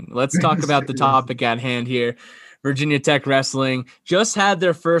wrestling. Let's talk about the topic at hand here. Virginia Tech wrestling just had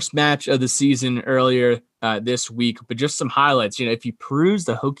their first match of the season earlier this week, but just some highlights. If you peruse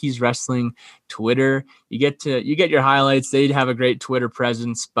the Hokies wrestling Twitter, you get your highlights. They have a great Twitter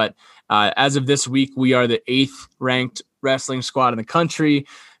presence, but as of this week, we are the 8th ranked wrestling squad in the country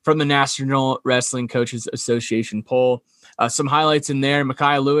from the National Wrestling Coaches Association poll. Some highlights in there.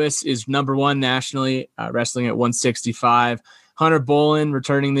 Micaiah Lewis is number 1 nationally, wrestling at 165. Hunter Bolin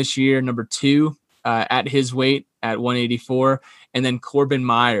returning this year, number 2 at his weight at 184. And then Corbin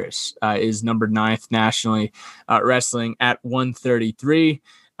Myers is number 9th nationally, wrestling at 133.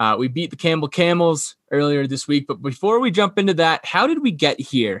 We beat the Campbell Camels earlier this week, but before we jump into that, how did we get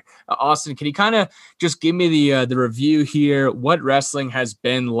here? Austin, can you kind of just give me the review here? What wrestling has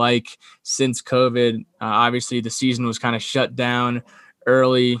been like since COVID? Obviously, the season was kind of shut down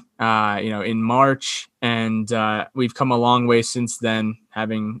early, in March, and we've come a long way since then,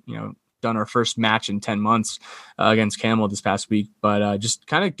 having, done our first match in 10 months against Camel this past week. But just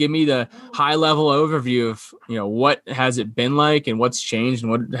kind of give me the high level overview of, what has it been like and what's changed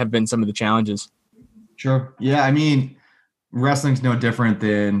and what have been some of the challenges. Sure. Yeah. I mean, wrestling's no different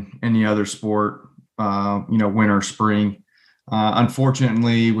than any other sport, winter, spring.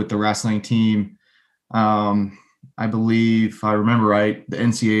 Unfortunately, with the wrestling team, I believe, if I remember right, the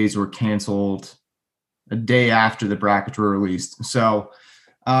NCAAs were canceled a day after the brackets were released. So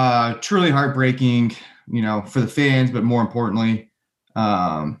truly heartbreaking, for the fans, but more importantly,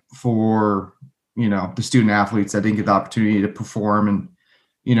 for, the student athletes that didn't get the opportunity to perform. And,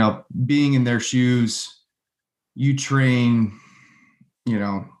 being in their shoes, you train,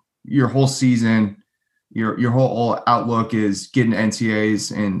 your whole season, your whole outlook is getting to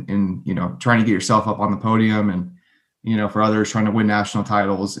NCAAs and trying to get yourself up on the podium and, for others trying to win national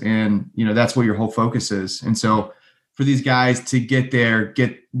titles. And, that's what your whole focus is. And so for these guys to get there,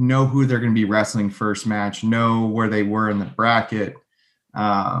 know who they're going to be wrestling first match, know where they were in the bracket,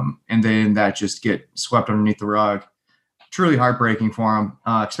 and then that just get swept underneath the rug. Truly heartbreaking for them,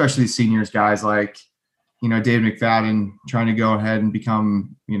 especially the seniors, guys like, David McFadden trying to go ahead and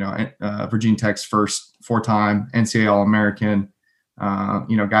become, Virginia Tech's first 4-time NCAA All-American,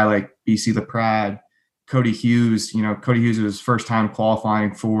 guy like BC LaPrade, Cody Hughes. Cody Hughes was his first time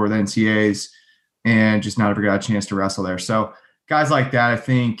qualifying for the NCAAs and just not ever got a chance to wrestle there. So guys like that, I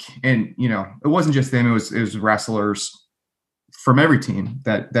think, and, it wasn't just them, it was wrestlers from every team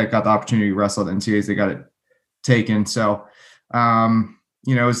that got the opportunity to wrestle at the NCAAs. They got it taken. So,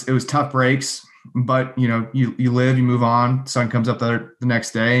 it was tough breaks, but, you live, you move on, sun comes up the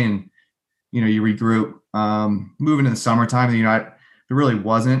next day and, you regroup. Moving in the summertime, there really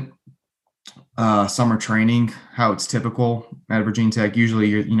wasn't summer training, how it's typical at Virginia Tech. Usually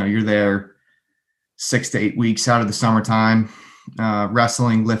you're there 6 to 8 weeks out of the summertime,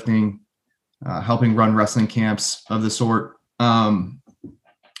 wrestling, lifting, helping run wrestling camps of the sort. And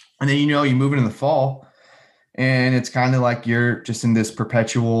then, you move into the fall and it's kind of like you're just in this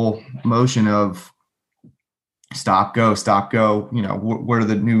perpetual motion of stop, go. What are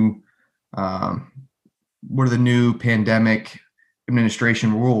the new pandemic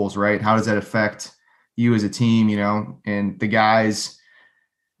administration rules, right? How does that affect you as a team, and the guys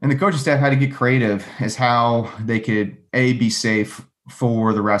and the coaching staff had to get creative as how they could be safe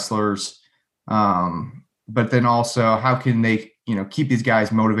for the wrestlers. But then also how can they, keep these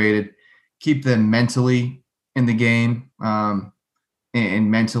guys motivated, keep them mentally in the game,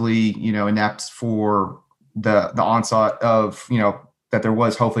 and mentally, inept for the onslaught of, that there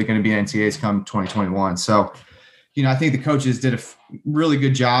was hopefully going to be NCAAs come 2021. So, I think the coaches did a really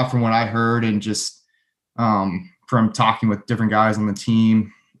good job from what I heard, and just from talking with different guys on the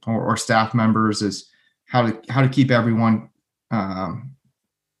team or staff members, is how to keep everyone,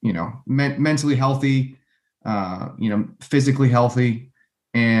 mentally healthy, physically healthy,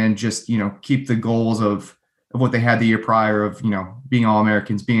 and just, keep the goals of what they had the year prior of, being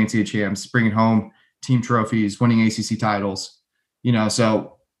All-Americans, being NCAA champs, bringing home team trophies, winning ACC titles,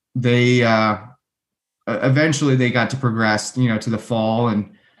 so they, eventually they got to progress, to the fall,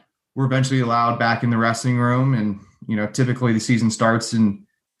 and were eventually allowed back in the wrestling room. And, typically the season starts in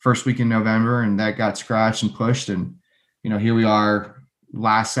first week in November, and that got scratched and pushed. And, here we are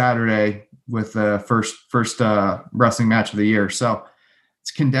last Saturday with the first wrestling match of the year. So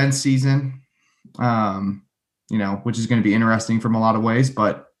it's a condensed season, which is going to be interesting from a lot of ways,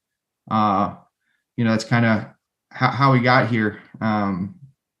 but, that's kind of how we got here.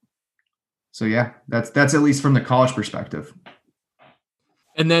 So yeah, that's at least from the college perspective.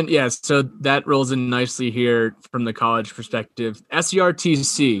 And then, so that rolls in nicely here from the college perspective.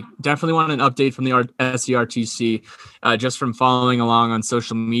 SERTC, definitely want an update from the SERTC, just from following along on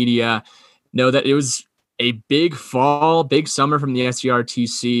social media. Know that it was a big fall, big summer from the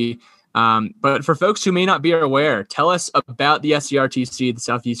SERTC. But for folks who may not be aware, tell us about the SERTC, the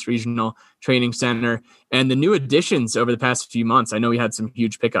Southeast Regional Training Center, and the new additions over the past few months. I know we had some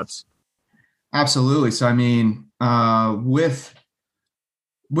huge pickups. Absolutely. So, I mean, with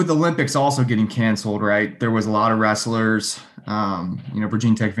Olympics also getting canceled, right, there was a lot of wrestlers,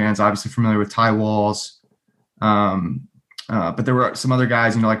 Virginia Tech fans obviously familiar with Ty Walls. But there were some other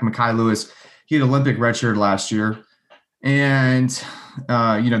guys, like Makai Lewis. He had Olympic redshirt last year. and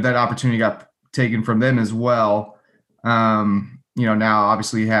that opportunity got taken from them as well. Now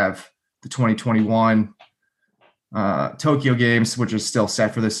obviously you have the 2021 Tokyo Games, which is still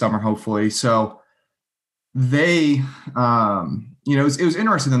set for this summer, hopefully. So they, it was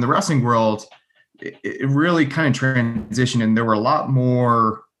interesting in the wrestling world. It really kind of transitioned, and there were a lot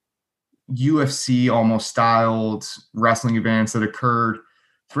more UFC almost styled wrestling events that occurred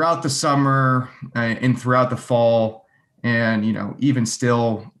throughout the summer and throughout the fall, and even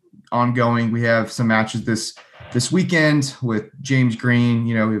still ongoing. We have some matches this weekend with James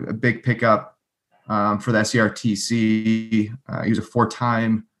Green, a big pickup for the SCRTC. He was a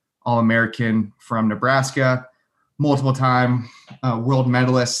 4-time All-American from Nebraska, multiple-time world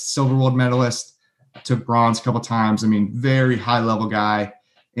medalist, silver world medalist, took bronze a couple times. I mean, very high-level guy.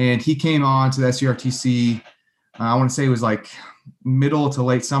 And he came on to the SCRTC, I want to say it was like middle to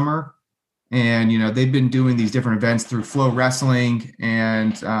late summer. And, they've been doing these different events through Flow Wrestling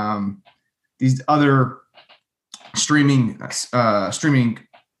and these other streaming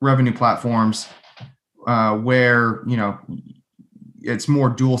revenue platforms where, it's more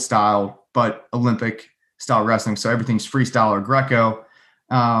dual style, but Olympic style wrestling. So everything's freestyle or Greco.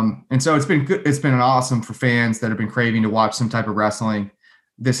 And so it's been good. It's been awesome for fans that have been craving to watch some type of wrestling.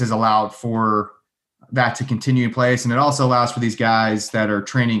 This has allowed for that to continue in place. And it also allows for these guys that are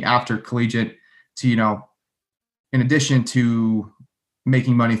training after collegiate to, in addition to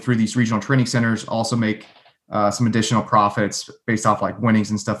making money through these regional training centers, also make some additional profits based off like winnings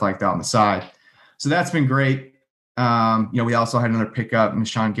and stuff like that on the side. So that's been great. We also had another pickup,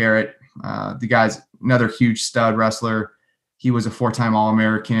 Nishan Garrett. The guy's another huge stud wrestler. He was a 4-time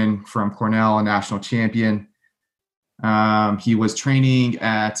All-American from Cornell, a national champion. He was training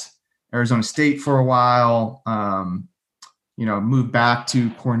at Arizona State for a while, moved back to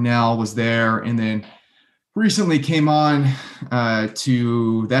Cornell, was there, and then recently came on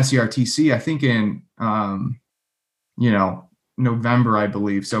to the SCRTC, I think in, November, I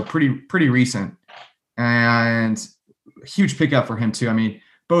believe. So pretty recent, and huge pickup for him too. I mean,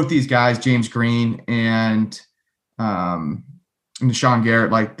 both these guys, James Green and Nishan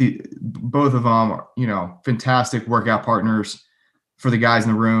Garrett, both of them are, fantastic workout partners for the guys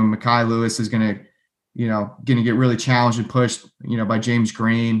in the room. Makai Lewis is going to get really challenged and pushed, by James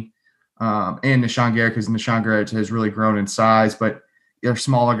Green and Nishan Garrett, because Nishan Garrett has really grown in size, but their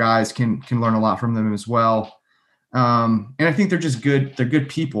smaller guys can learn a lot from them as well. And I think they're just good. They're good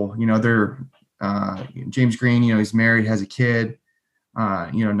people. They're James Green, he's married, has a kid.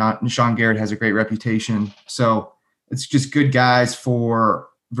 Not Nishan Garrett has a great reputation. So it's just good guys for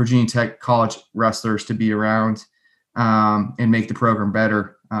Virginia Tech college wrestlers to be around and make the program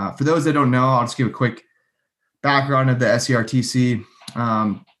better. For those that don't know, I'll just give a quick background of the SCRTC.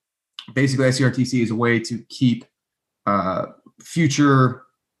 Basically, SCRTC is a way to keep future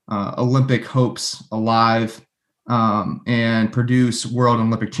Olympic hopes alive and produce world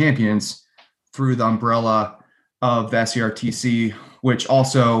Olympic champions through the umbrella of the SCRTC, which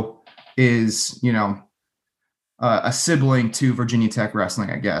also is, a sibling to Virginia Tech Wrestling,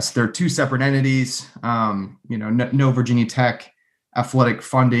 I guess. They're two separate entities. No Virginia Tech athletic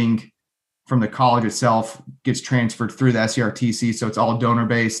funding from the college itself gets transferred through the SCRTC, so it's all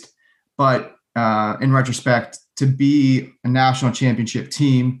donor-based. But in retrospect, to be a national championship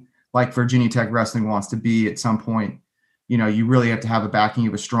team like Virginia Tech Wrestling wants to be at some point, you really have to have a backing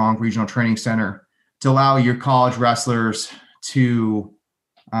of a strong regional training center to allow your college wrestlers to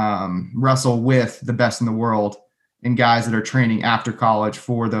wrestle with the best in the world and guys that are training after college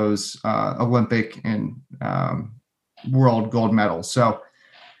for those Olympic and world gold medals. So,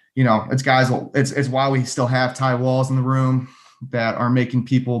 it's guys, it's why we still have Ty Walls in the room that are making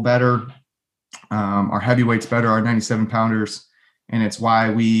people better, our heavyweights better, our 97 pounders. And it's why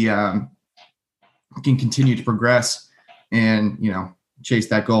we can continue to progress and, chase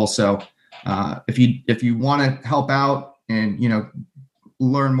that goal. So if you want to help out and,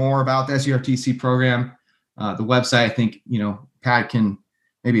 learn more about the SCRTC program, the website, I think, Pat can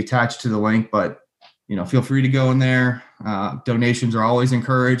maybe attach to the link, but, feel free to go in there. Donations are always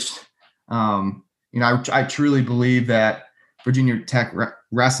encouraged. I truly believe that Virginia Tech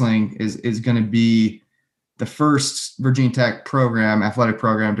Wrestling is going to be the first Virginia Tech athletic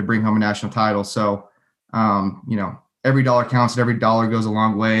program to bring home a national title. So, every dollar counts and every dollar goes a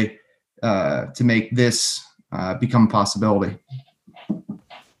long way to make this become a possibility.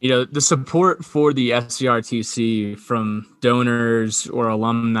 The support for the SCRTC from donors or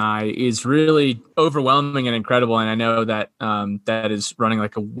alumni is really overwhelming and incredible. And I know that that is running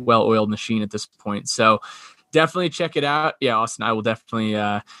like a well-oiled machine at this point. So definitely check it out. Yeah, Austin, I will definitely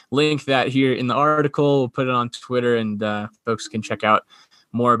link that here in the article. We'll put it on Twitter, and folks can check out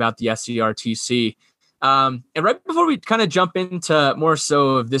more about the SCRTC. And right before we kind of jump into more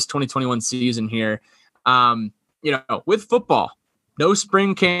so of this 2021 season here, with football, no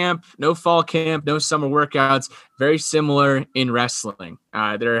spring camp, no fall camp, no summer workouts, very similar in wrestling.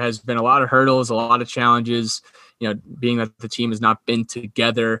 There has been a lot of hurdles, a lot of challenges, being that the team has not been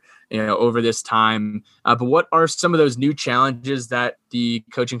together, over this time. But what are some of those new challenges that the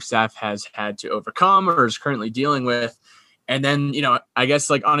coaching staff has had to overcome or is currently dealing with? And then, I guess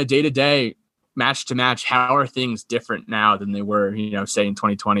like on a day-to-day, match to match, how are things different now than they were, say in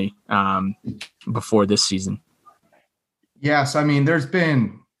 2020 before this season? Yes. I mean, there's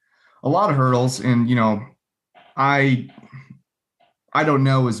been a lot of hurdles, and, I don't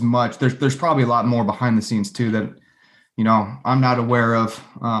know as much. There's probably a lot more behind the scenes too that, I'm not aware of.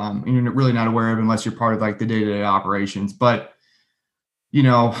 You're really not aware of unless you're part of like the day-to-day operations. But,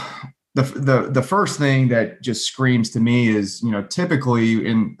 the first thing that just screams to me is, typically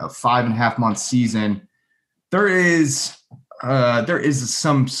in a 5.5 month season, there is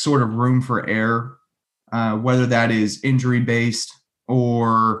some sort of room for error, whether that is injury based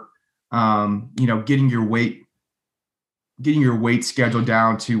or, getting your weight schedule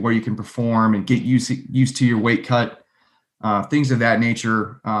down to where you can perform and get used to your weight cut, things of that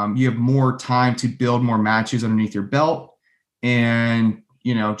nature. You have more time to build more matches underneath your belt and,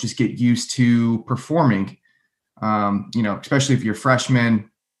 just get used to performing, especially if you're freshmen,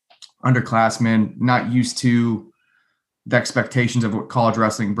 underclassmen, not used to the expectations of what college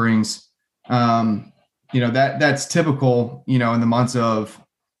wrestling brings. That's typical, in the months of,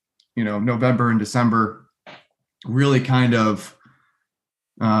 November and December, really kind of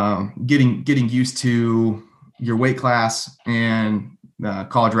getting used to your weight class and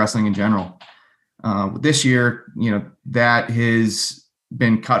college wrestling in general. This year, that has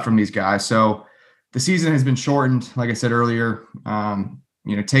been cut from these guys. So the season has been shortened. Like I said earlier,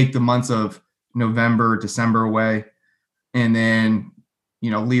 take the months of November, December away, and then,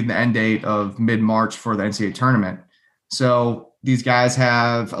 leave the end date of mid-March for the NCAA tournament. So these guys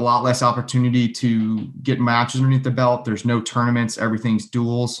have a lot less opportunity to get matches underneath the belt. There's no tournaments. Everything's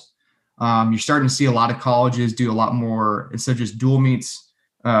duels. You're starting to see a lot of colleges do a lot more, instead of just dual meets,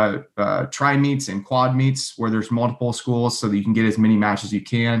 tri meets and quad meets where there's multiple schools so that you can get as many matches as you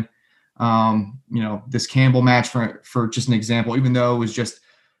can. This Campbell match for just an example, even though it was just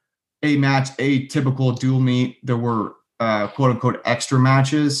a match, a typical dual meet, there were quote unquote extra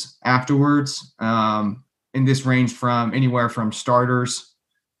matches afterwards. And this ranged from anywhere from starters,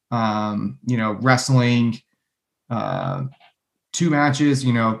 wrestling, 2 matches,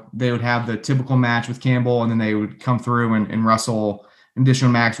 they would have the typical match with Campbell, and then they would come through and wrestle an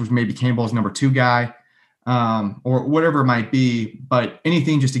additional match, which maybe Campbell's number 2 guy, or whatever it might be. But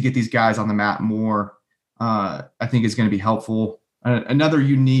anything just to get these guys on the mat more, I think is going to be helpful. Another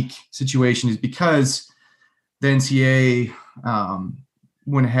unique situation is because the NCAA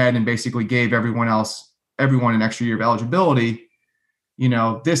went ahead and basically gave everyone an extra year of eligibility.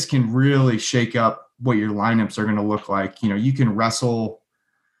 This can really shake up what your lineups are going to look like. You can wrestle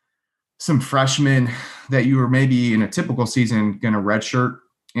some freshmen that you were maybe in a typical season going to redshirt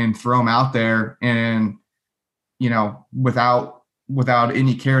and throw them out there, and without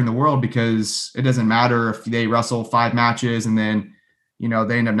any care in the world, because it doesn't matter if they wrestle 5 matches and then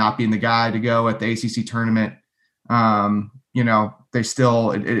they end up not being the guy to go at the ACC tournament. They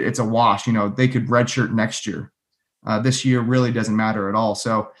still, it's a wash. They could redshirt next year. This year really doesn't matter at all.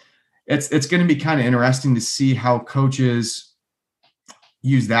 So it's going to be kind of interesting to see how coaches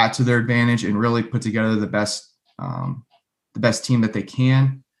use that to their advantage and really put together the best team that they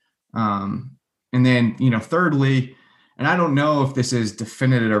can. And then, thirdly, and I don't know if this is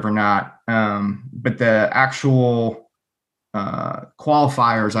definitive or not, but the actual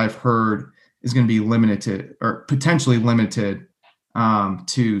qualifiers I've heard is going to be limited or potentially limited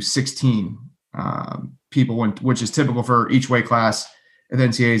to 16 people, which is typical for each weight class. And then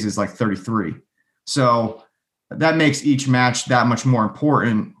NCAA's is like 33. So that makes each match that much more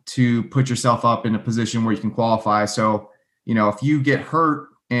important to put yourself up in a position where you can qualify. So, if you get hurt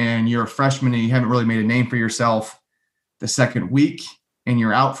and you're a freshman and you haven't really made a name for yourself the second week and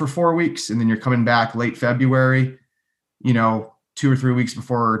you're out for 4 weeks and then you're coming back late February, 2 or 3 weeks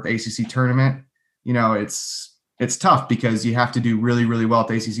before the ACC tournament, it's tough because you have to do really, really well at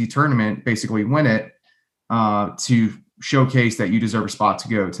the ACC tournament, basically win it, to showcase that you deserve a spot to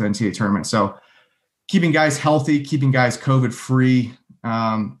go to the NCAA tournament. So keeping guys healthy, keeping guys COVID free,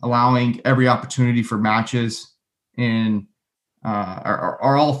 allowing every opportunity for matches, and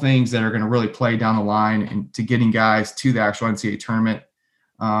are all things that are going to really play down the line and to getting guys to the actual NCAA tournament.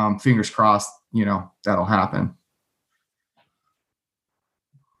 Fingers crossed, that'll happen.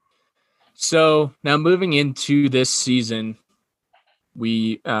 So now moving into this season,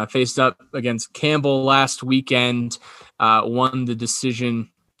 we faced up against Campbell last weekend, won the decision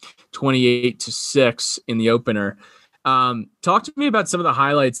 28-6 in the opener. Talk to me about some of the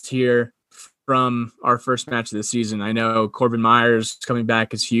highlights here from our first match of the season. I know Corbin Myers coming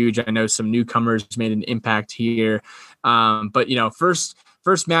back is huge. I know some newcomers made an impact here. But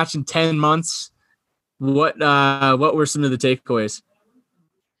first match in 10 months. What were some of the takeaways?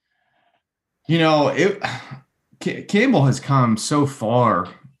 Campbell has come so far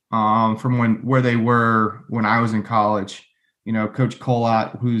from where they were when I was in college. Coach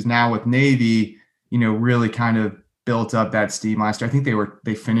Colott, who's now with Navy, really kind of built up that steam last year. I think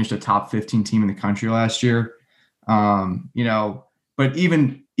they finished a top 15 team in the country last year. But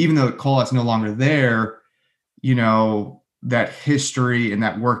even though Colott's no longer there, that history and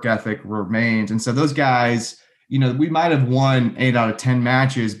that work ethic remains. And so those guys, we might have won 8 out of 10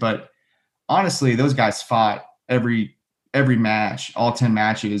 matches, but honestly, those guys fought every match, all 10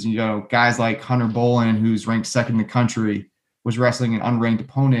 matches. Guys like Hunter Bolin, who's ranked second in the country, was wrestling an unranked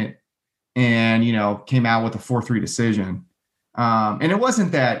opponent and, came out with a 4-3 decision. And it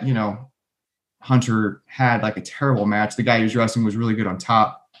wasn't that, Hunter had like a terrible match. The guy he was wrestling was really good on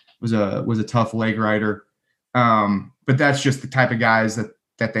top, was a tough leg rider. But that's just the type of guys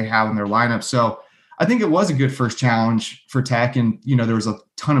that they have in their lineup. So I think it was a good first challenge for Tech. And, there was a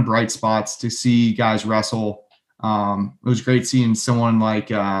ton of bright spots to see guys wrestle. It was great seeing someone like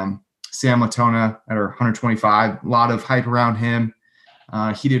Sam Latona at our 125, a lot of hype around him.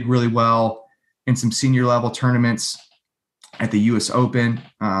 He did really well in some senior level tournaments at the US Open.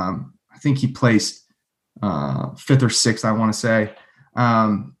 I think he placed 5th or 6th, I want to say.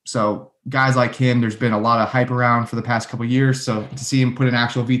 So guys like him, there's been a lot of hype around for the past couple of years. So to see him put an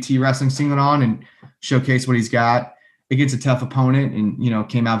actual VT wrestling singlet on and showcase what he's got against a tough opponent and,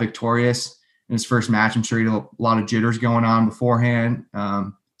 came out victorious in his first match. I'm sure he had a lot of jitters going on beforehand.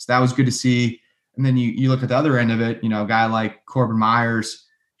 So that was good to see. And then you look at the other end of it, a guy like Corbin Myers,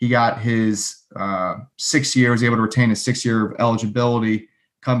 he got his 6 year, was able to retain his 6 year of eligibility,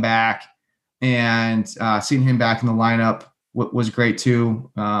 come back, and seeing him back in the lineup was great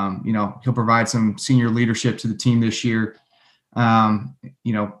too. He'll provide some senior leadership to the team this year.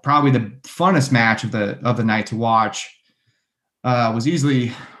 Probably the funnest match of the night to watch was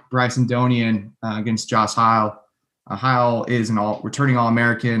easily Bryson Donian against Josh Heil. Heil is returning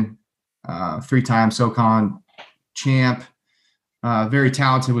All-American, 3-time SoCon champ, very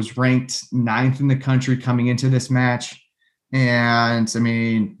talented, was ranked 9th in the country coming into this match. And I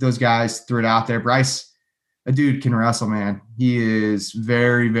mean, those guys threw it out there. Bryce, a dude can wrestle, man. He is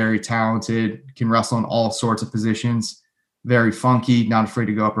very, very talented, can wrestle in all sorts of positions, very funky, not afraid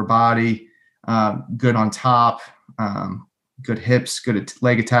to go upper body, good on top, good hips, good at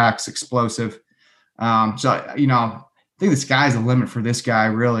leg attacks, explosive. So, I think the sky's the limit for this guy,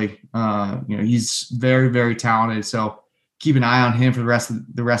 really. He's very, very talented. So keep an eye on him for the rest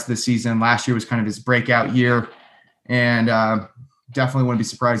of the season. Last year was kind of his breakout year, and definitely wouldn't be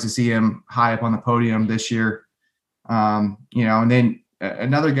surprised to see him high up on the podium this year. And then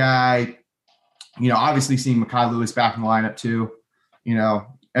another guy, obviously seeing Makai Lewis back in the lineup too.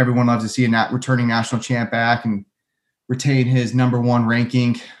 Everyone loves to see a returning national champ back and retain his number 1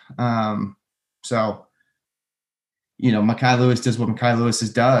 ranking. So, Makai Lewis does what Makai Lewis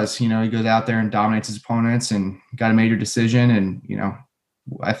does. He goes out there and dominates his opponents and got a major decision. And,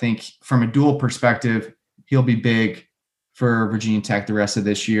 I think from a dual perspective, he'll be big for Virginia Tech the rest of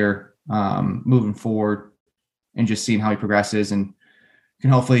this year, moving forward, and just seeing how he progresses and can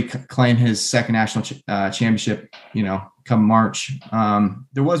hopefully claim his second national championship, come March.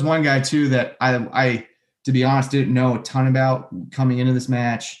 There was one guy too that I, to be honest, didn't know a ton about coming into this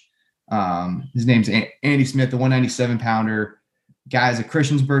match. His name's Andy Smith, the 197 pounder. Guy's a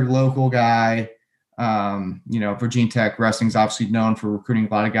Christiansburg local guy. Virginia Tech wrestling is obviously known for recruiting a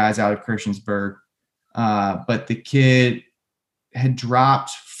lot of guys out of Christiansburg. But the kid had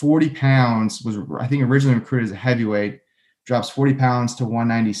dropped 40 pounds, was I think originally recruited as a heavyweight, drops 40 pounds to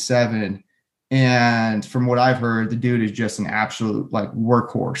 197. And from what I've heard, the dude is just an absolute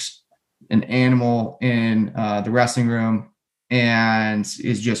workhorse, an animal in the wrestling room, and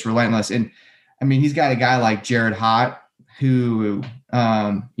is just relentless. And I mean, he's got a guy like Jared Hott, who,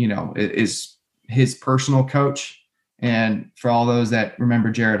 is his personal coach. And for all those that remember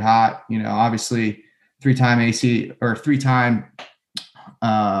Jared Hott, obviously 3-time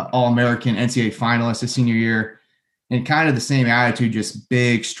All-American NCAA finalist his senior year. and kind of the same attitude, just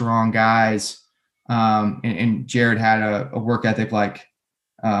big, strong guys. And Jared had a work ethic like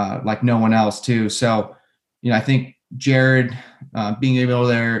no one else too. So, I think Jared being able to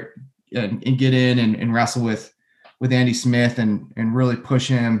there and get in and wrestle with Andy Smith and really push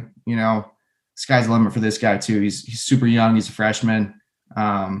him, sky's the limit for this guy too. He's super young. He's a freshman.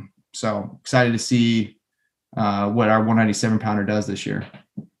 So excited to see what our 197 pounder does this year.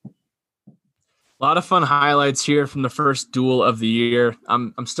 A lot of fun highlights here from the first duel of the year.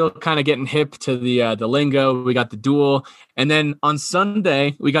 I'm still kind of getting hip to the lingo. We got the duel, and then on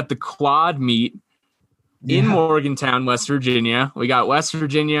Sunday we got the quad meet in Morgantown, West Virginia. We got West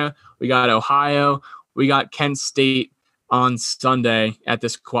Virginia, we got Ohio, we got Kent State on Sunday at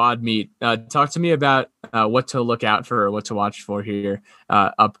this quad meet. Talk to me about what to look out for, or what to watch for here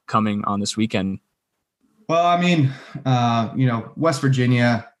upcoming on this weekend. Well, I mean, West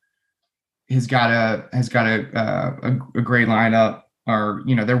Virginia has got a great lineup. Or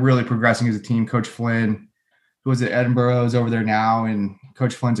they're really progressing as a team. Coach Flynn, who was at Edinburgh, is over there now, and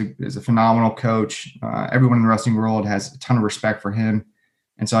Coach Flynn is a phenomenal coach. Everyone in the wrestling world has a ton of respect for him,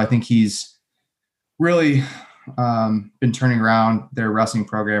 and so I think he's really been turning around their wrestling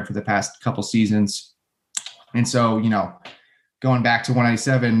program for the past couple seasons. And so, going back to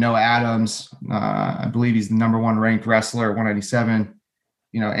 197, Noah Adams, I believe he's the number one ranked wrestler at 197.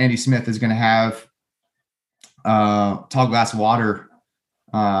 Andy Smith is going to have tall glass of water,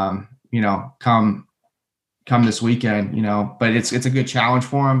 come this weekend, but it's a good challenge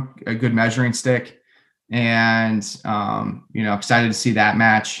for him, a good measuring stick. And, excited to see that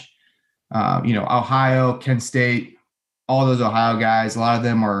match. Ohio, Kent State, all those Ohio guys, a lot of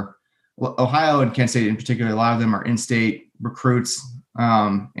them are Ohio and Kent State in particular. A lot of them are in-state recruits.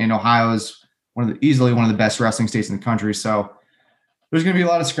 And Ohio is easily one of the best wrestling states in the country. So there's going to be a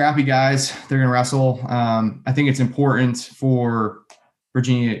lot of scrappy guys. They're going to wrestle. I think it's important for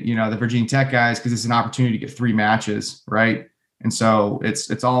Virginia, the Virginia Tech guys, because it's an opportunity to get 3 matches, right? And so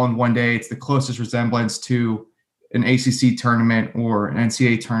it's all in one day. It's the closest resemblance to an ACC tournament or an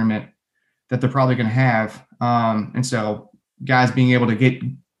NCAA tournament that they're probably going to have. And so guys being able to get,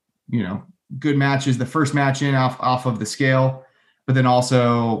 good matches, the first match in off of the scale, but then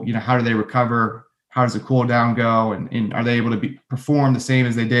also, how do they recover? How does the cool down go? And are they able to perform the same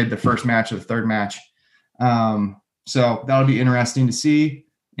as they did the first match or the third match? So that'll be interesting to see.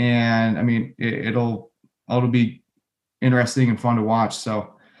 And I mean, it'll be interesting and fun to watch.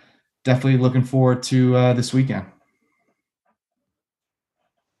 So definitely looking forward to this weekend.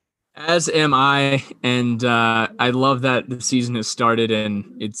 As am I, and I love that the season has started, and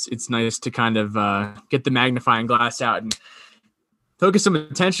it's nice to kind of get the magnifying glass out and focus some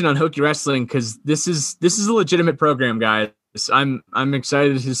attention on Hokie wrestling, because this is a legitimate program, guys. I'm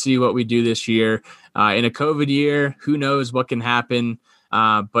excited to see what we do this year. In a COVID year, who knows what can happen,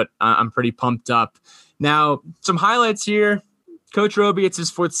 but I'm pretty pumped up. Now, some highlights here. Coach Roby, it's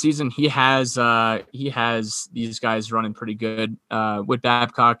his 4th season. He has these guys running pretty good. Whit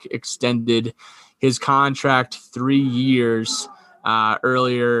Babcock extended his contract 3 years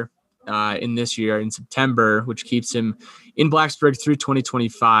earlier in this year in September, which keeps him in Blacksburg through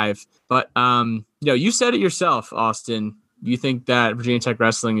 2025. But you said it yourself, Austin. You think that Virginia Tech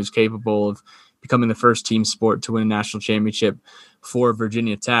wrestling is capable of becoming the first team sport to win a national championship for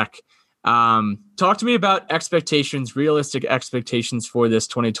Virginia Tech. Talk to me about expectations, realistic expectations for this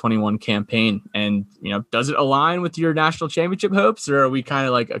 2021 campaign. And, does it align with your national championship hopes, or are we kind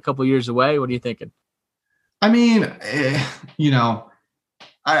of like a couple years away? What are you thinking? I mean,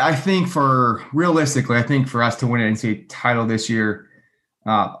 I think realistically, I think for us to win an NCAA title this year,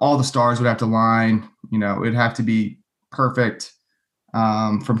 all the stars would have to line, it'd have to be perfect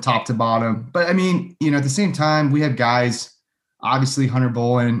from top to bottom. But I mean, at the same time, we have guys, obviously Hunter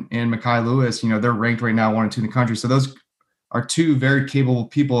Bolin and Mekhi Lewis, they're ranked right now 1 and 2 in the country. So those are 2 very capable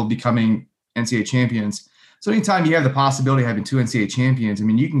people of becoming NCAA champions. So anytime you have the possibility of having 2 NCAA champions, I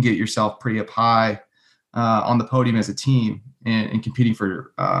mean, you can get yourself pretty up high on the podium as a team and competing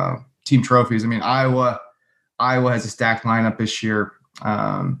for team trophies. I mean, Iowa has a stacked lineup this year.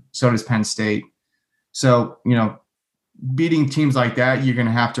 So does Penn State. So, beating teams like that, you're going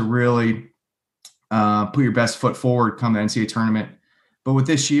to have to really put your best foot forward come the NCAA tournament. But with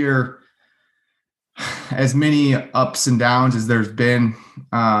this year, as many ups and downs as there's been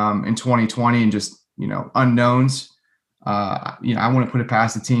in 2020 and just, unknowns, I want to put it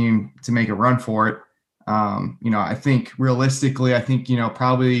past the team to make a run for it. I think realistically,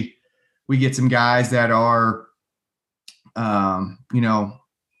 probably we get some guys that are, a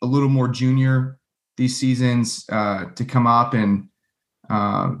little more junior these seasons to come up and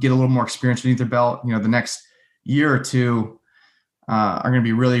get a little more experience beneath their belt. The next year or two are going to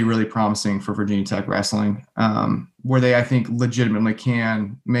be really, really promising for Virginia Tech wrestling, where they, I think, legitimately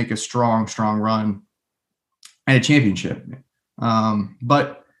can make a strong run at a championship.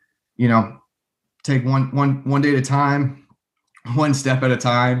 But, you know, take one day at a time, one step at a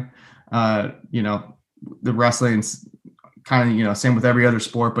time. You know, the wrestling's kind of, you know, same with every other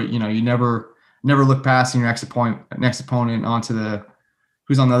sport, but, you know, you never look past your next opponent onto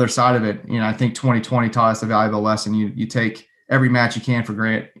who's on the other side of it. You know, I think 2020 taught us a valuable lesson. You take every match you can for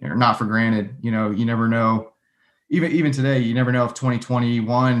granted or not for granted. You know, you never know, even today, you never know if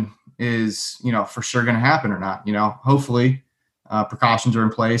 2021 is, you know, for sure going to happen or not. You know, hopefully precautions are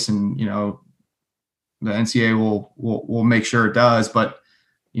in place, and, you know, the NCAA will make sure it does. But,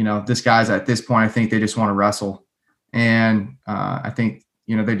 you know, this guys at this point, I think they just want to wrestle, and I think,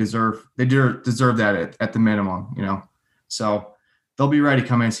 you know, they deserve that at the minimum. You know, so they'll be ready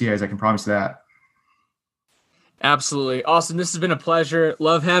come NCAAs. I can promise that. Absolutely. Austin, this has been a pleasure.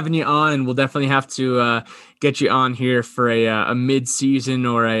 Love having you on, and we'll definitely have to get you on here for a mid-season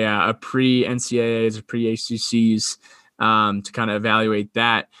or a pre-NCAAs or pre-ACCs to kind of evaluate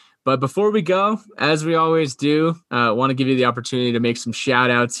that. But before we go, as we always do, want to give you the opportunity to make some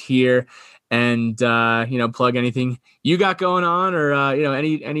shout-outs here and, you know, plug anything you got going on, or, you know,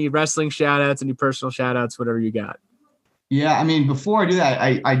 any wrestling shout-outs, any personal shout-outs, whatever you got. Yeah, I mean, before I do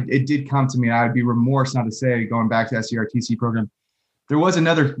that, it did come to me. I would be remorse not to say, going back to SCRTC program, there was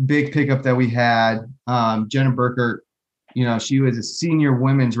another big pickup that we had. Jenna Burkert, you know, she was a senior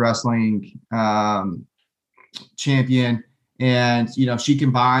women's wrestling champion, and, you know, she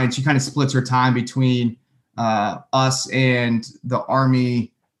kind of splits her time between us and the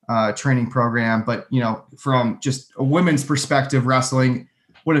Army training program. But, you know, from just a women's perspective, wrestling,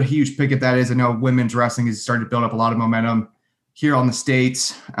 what a huge pickup that is. I know women's wrestling is starting to build up a lot of momentum here on the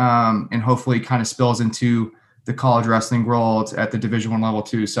States, and hopefully kind of spills into the college wrestling world at the Division I level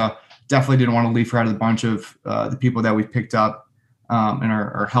too. So definitely didn't want to leave her out of the bunch of the people that we've picked up and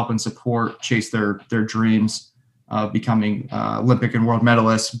are helping support, chase their dreams of becoming Olympic and world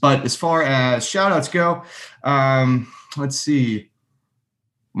medalists. But as far as shout outs go, let's see.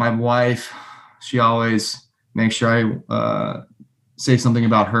 My wife, she always makes sure I say something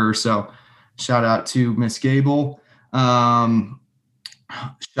about her. So shout out to Miss Gable. Shout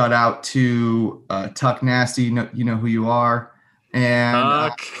out to Tuck Nasty. You know who you are.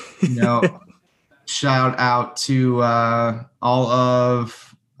 And, you know, shout out to all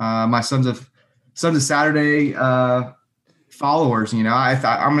of my Sons of Saturday followers. You know,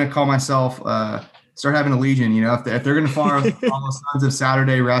 I'm going to call myself start having a legion. You know, if they're going to follow Sons of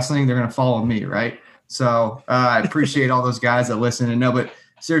Saturday Wrestling, they're going to follow me, right? So I appreciate all those guys that listen and know. But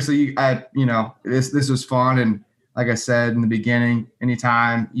seriously, you know, this was fun, and like I said in the beginning,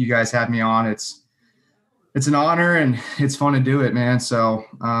 anytime you guys have me on, it's an honor and it's fun to do it, man. So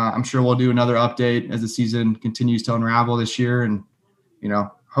I'm sure we'll do another update as the season continues to unravel this year, and, you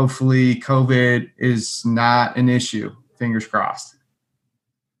know, hopefully COVID is not an issue. Fingers crossed.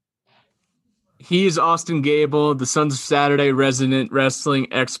 He's Austin Gable, the Sons of Saturday resident wrestling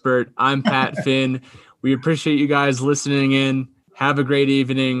expert. I'm Pat Finn. We appreciate you guys listening in. Have a great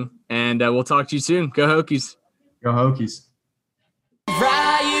evening, and we'll talk to you soon. Go Hokies. Go Hokies.